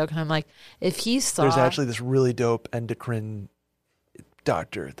makes a joke, and I'm like, if he saw, there's actually this really dope endocrine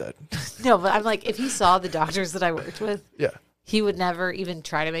doctor that no, but I'm like, if he saw the doctors that I worked with, yeah, he would never even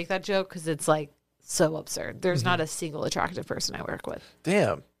try to make that joke because it's like so absurd. There's not a single attractive person I work with.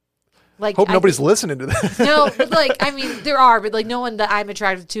 damn. Like, Hope nobody's listening to that. No, but like, I mean, there are, but like no one that I'm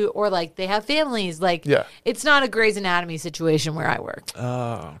attracted to, or like they have families. Like, Yeah. it's not a Grey's Anatomy situation where I work.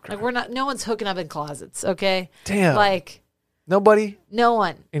 Oh, okay. Like no one's hooking up in closets. Okay. Damn. Like Nobody? no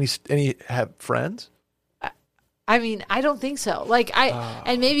one. Any have friends? I mean, I don't think so. Like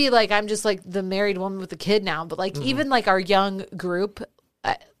and maybe like I'm just like the married woman with the kid now, but like even like our young group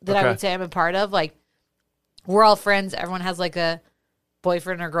that I would say I'm a part of, like we're all friends. Everyone has like a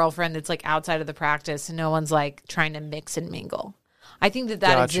boyfriend or girlfriend that's like outside of the practice, and no one's like trying to mix and mingle. I think that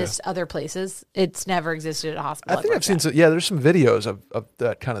Gotcha. exists other places. It's never existed at a hospital. I think I've seen some. Yeah, there's some videos of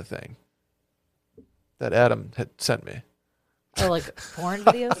that kind of thing that Adam had sent me. Oh, like porn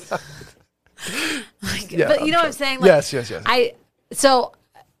videos. Like, Yeah, but you know what I'm saying? Like, yes. So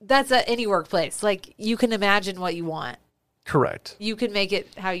that's at any workplace. Like you can imagine what you want. Correct. You can make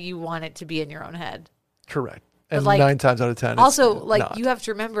it how you want it to be in your own head. Correct. And like, 9 times out of 10, also, it's like not. you have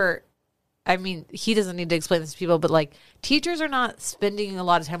to remember. I mean, he doesn't need to explain this to people, but like teachers are not spending a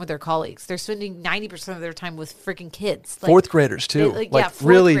lot of time with their colleagues. They're spending 90% of their time with freaking kids. Like, fourth graders too. fourth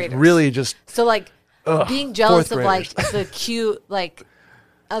really, graders. really just. So like being jealous fourth of like graders. the cute like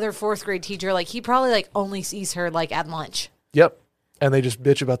other fourth grade teacher, like he probably like only sees her like at lunch. Yep. And they just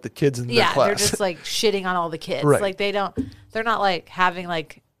bitch about the kids in their class. They're just like shitting on all the kids. Right. Like they're not like having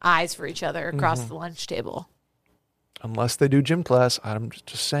like eyes for each other across the lunch table. Unless they do gym class, I'm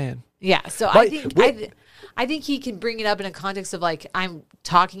just saying. Yeah, so I think he can bring it up in a context of like I'm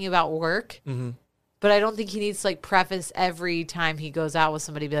talking about work, but I don't think he needs to like preface every time he goes out with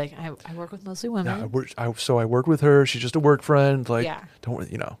somebody be like I work with mostly women. I work with her. She's just a work friend. Like, Yeah. don't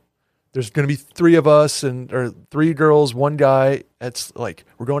there's going to be 3 of us or 3 girls, 1 guy. It's like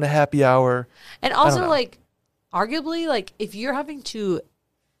we're going to happy hour. And also like arguably like if you're having to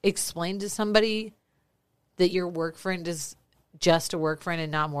explain to somebody that your work friend is just a work friend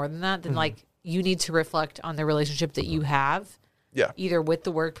and not more than that, then like you need to reflect on the relationship that you have. Yeah. Either with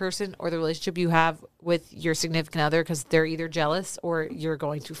the work person or the relationship you have with your significant other, because they're either jealous or you're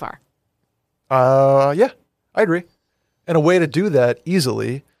going too far. Yeah, I agree. And a way to do that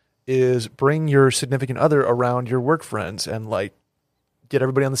easily is bring your significant other around your work friends and like get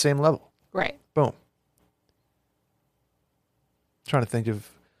everybody on the same level. Right. Boom. Trying to think of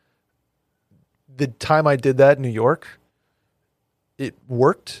the time I did that in New York. It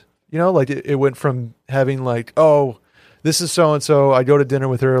worked, like it went from having like, oh, this is so-and-so. I go to dinner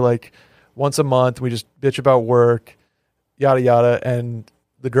with her like once a month. We just bitch about work, yada, yada. And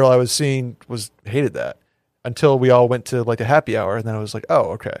the girl I was seeing hated that until we all went to like a happy hour. And then I was like,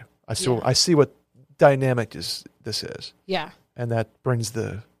 oh, okay. I see what dynamic this is. Yeah. And that brings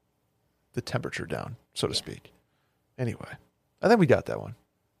the temperature down, so to speak. Anyway, I think we got that one.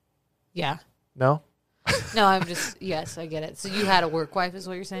 Yeah. No? No, I'm just, yes, I get it. So you had a work wife is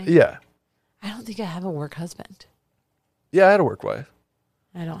what you're saying? Yeah. I don't think I have a work husband. Yeah, I had a work wife.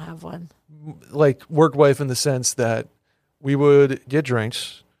 I don't have one. Like work wife in the sense that we would get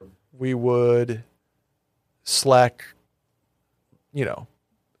drinks. We would slack,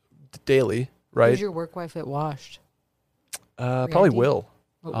 daily, right? Who's your work wife at Washed? Probably Will,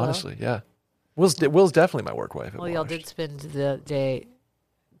 Will? honestly. Yeah. Will's definitely my work wife. Well, y'all did spend the day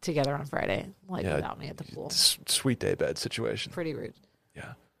together on Friday, without me at the pool. Sweet day bed situation. Pretty rude.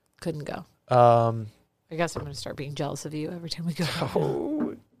 Yeah. Couldn't go. I guess I'm going to start being jealous of you every time we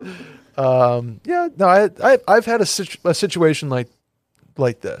go. Yeah. No, I've had a situation like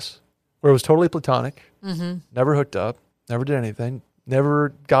this where it was totally platonic. Mm-hmm. Never hooked up. Never did anything. Never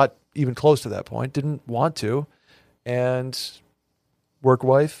got even close to that point. Didn't want to. And work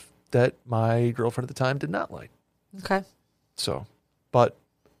wife that my girlfriend at the time did not like. Okay. So, but.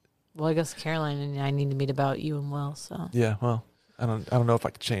 Well, I guess Caroline and I need to meet about you and Will. So. Yeah. Well, I don't know if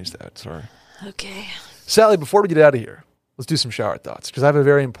I could change that. Sorry. Okay. Sally, before we get out of here, let's do some shower thoughts because I have a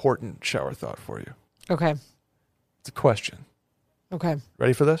very important shower thought for you. Okay. It's a question. Okay.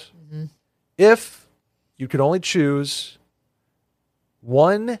 Ready for this? Mm-hmm. If you could only choose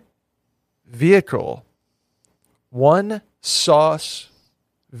one vehicle, one sauce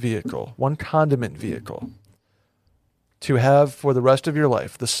vehicle, one condiment vehicle to have for the rest of your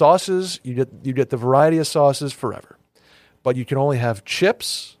life, the sauces, you get the variety of sauces forever, but you can only have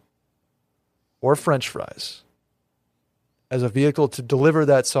chips or French fries as a vehicle to deliver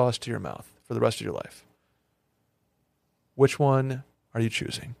that sauce to your mouth for the rest of your life. Which one are you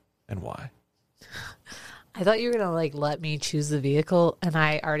choosing and why? I thought you were gonna let me choose the vehicle, and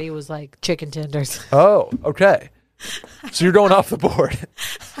I already was like chicken tenders. Oh, okay. So you're going off the board.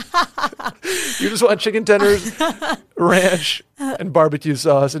 You just want chicken tenders, ranch, and barbecue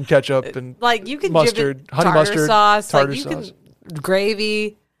sauce, and ketchup, and You can mustard, honey tartar mustard, sauce, tartar you sauce. can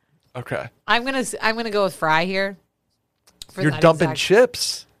gravy. Okay. I'm gonna go with fry here. You're dumping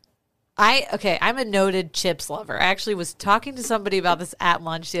chips. I'm a noted chips lover. I actually was talking to somebody about this at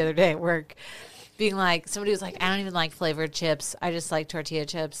lunch the other day at work, being like, somebody was like, I don't even like flavored chips. I just like tortilla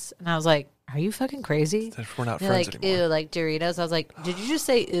chips. And I was like, are you fucking crazy? We're not They're friends like, anymore. ew, like Doritos. I was like, did you just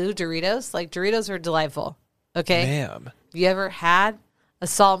say ew, Doritos? Like Doritos are delightful. Okay. Ma'am. You ever had a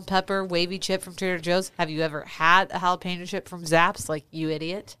salt and pepper wavy chip from Trader Joe's? Have you ever had a jalapeno chip from Zapp's? Like, you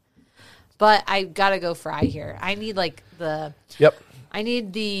idiot. But I gotta go fry here. I need Yep. I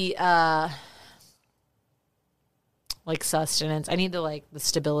need the sustenance. I need the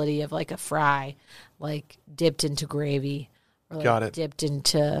stability of a fry, dipped into gravy, or Got it. dipped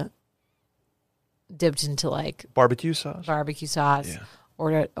into Barbecue sauce. barbecue sauce,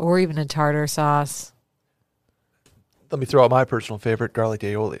 Yeah. or even a tartar sauce. Let me throw out my personal favorite, garlic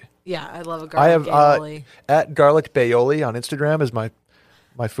aioli. Yeah, I love a I garlic have aioli. at garlic aioli on Instagram is my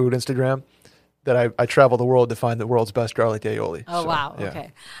food Instagram. That I travel the world to find the world's best garlic aioli. Oh, So, wow. yeah.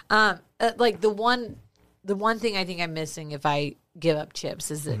 Okay. The one thing I think I'm missing if I give up chips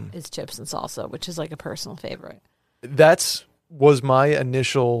is chips and salsa, which is a personal favorite. That's was my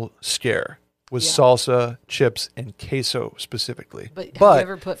initial scare. Was Yeah. salsa, chips, and queso specifically. But have you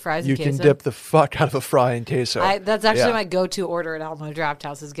ever put fries in you queso? can dip the fuck out of a fry in queso. That's actually Yeah. my go-to order at Alamo Draft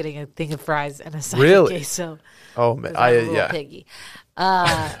House is getting a thing of fries and a side Really? of queso. Oh man, 'Cause I'm a little piggy.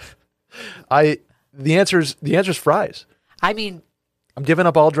 The answer's fries. I mean, I'm giving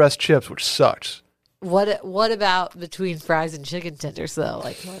up all dressed chips, which sucks. what about between fries and chicken tenders though?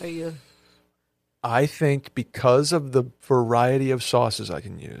 What are you? I think because of the variety of sauces I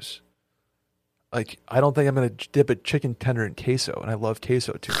can use, I don't think I'm going to dip a chicken tender in queso, and I love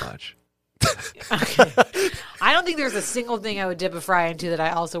queso too much. Okay. I don't think there's a single thing I would dip a fry into that I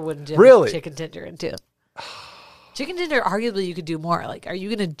also wouldn't dip Really? a chicken tender into. Chicken tender, arguably, you could do more. Are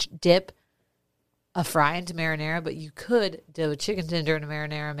you going to dip a fry into marinara? But you could dip a chicken tender in a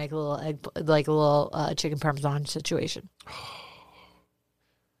marinara and make a little egg, a little chicken parmesan situation.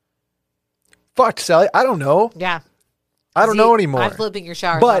 Fuck, Sally. I don't know. Yeah. I don't know anymore. I'm flipping your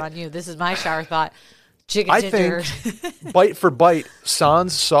shower But- thought on you. This is my shower thought. Chicken I tender. think bite for bite,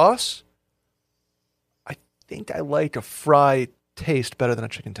 sans sauce, I think I like a fry taste better than a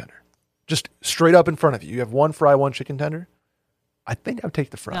chicken tender. Just straight up in front of you. You have one fry, one chicken tender. I think I would take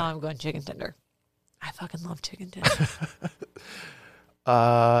the fry. No, I'm going chicken tender. I fucking love chicken tender.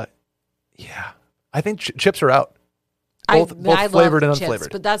 Yeah. I think chips are out. Both love flavored and chips,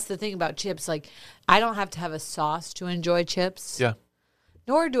 unflavored. But that's the thing about chips. I don't have to have a sauce to enjoy chips. Yeah.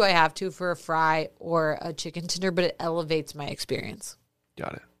 Nor do I have to for a fry or a chicken tender, but it elevates my experience.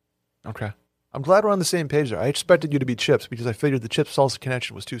 Got it. Okay. I'm glad we're on the same page there. I expected you to be chips because I figured the chip salsa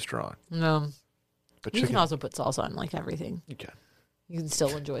connection was too strong. No. But You chicken, can also put salsa on everything. you can. You can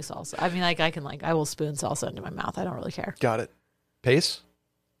still enjoy salsa. I mean, I will spoon salsa into my mouth. I don't really care. Got it. Pace?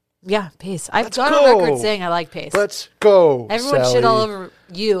 Yeah, pace. I've Let's gone go. on record saying I like pace. Let's go. Everyone Sally. shit all over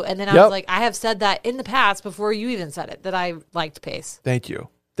you, and then I Yep. was like, I have said that in the past before you even said it, that I liked pace. Thank you.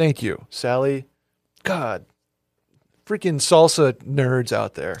 Thank you, Sally. God. Freaking salsa nerds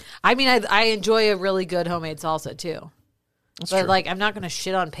out there. I mean, I enjoy a really good homemade salsa too. That's But true. I'm not going to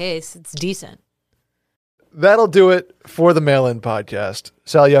shit on pace. It's decent. That'll do it for the mail-in podcast.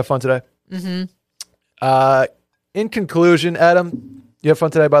 Sally, you have fun today? Mm-hmm. In conclusion, Adam, you have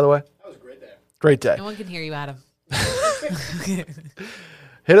fun today, by the way? That was a great day. Great day. No one can hear you, Adam.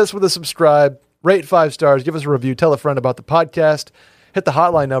 Hit us with a subscribe, rate 5 stars, give us a review, tell a friend about the podcast. Hit the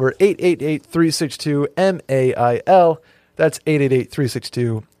hotline number 888-362-MAIL. That's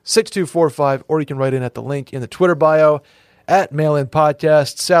 888-362-6245, or you can write in at the link in the Twitter bio at Mail-In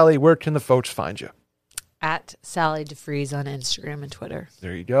Podcast. Sally, where can the folks find you? At Sally deFries on Instagram and Twitter.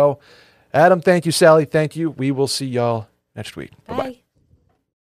 There you go. Adam, thank you. Sally, thank you. We will see y'all next week. Bye-bye. Bye.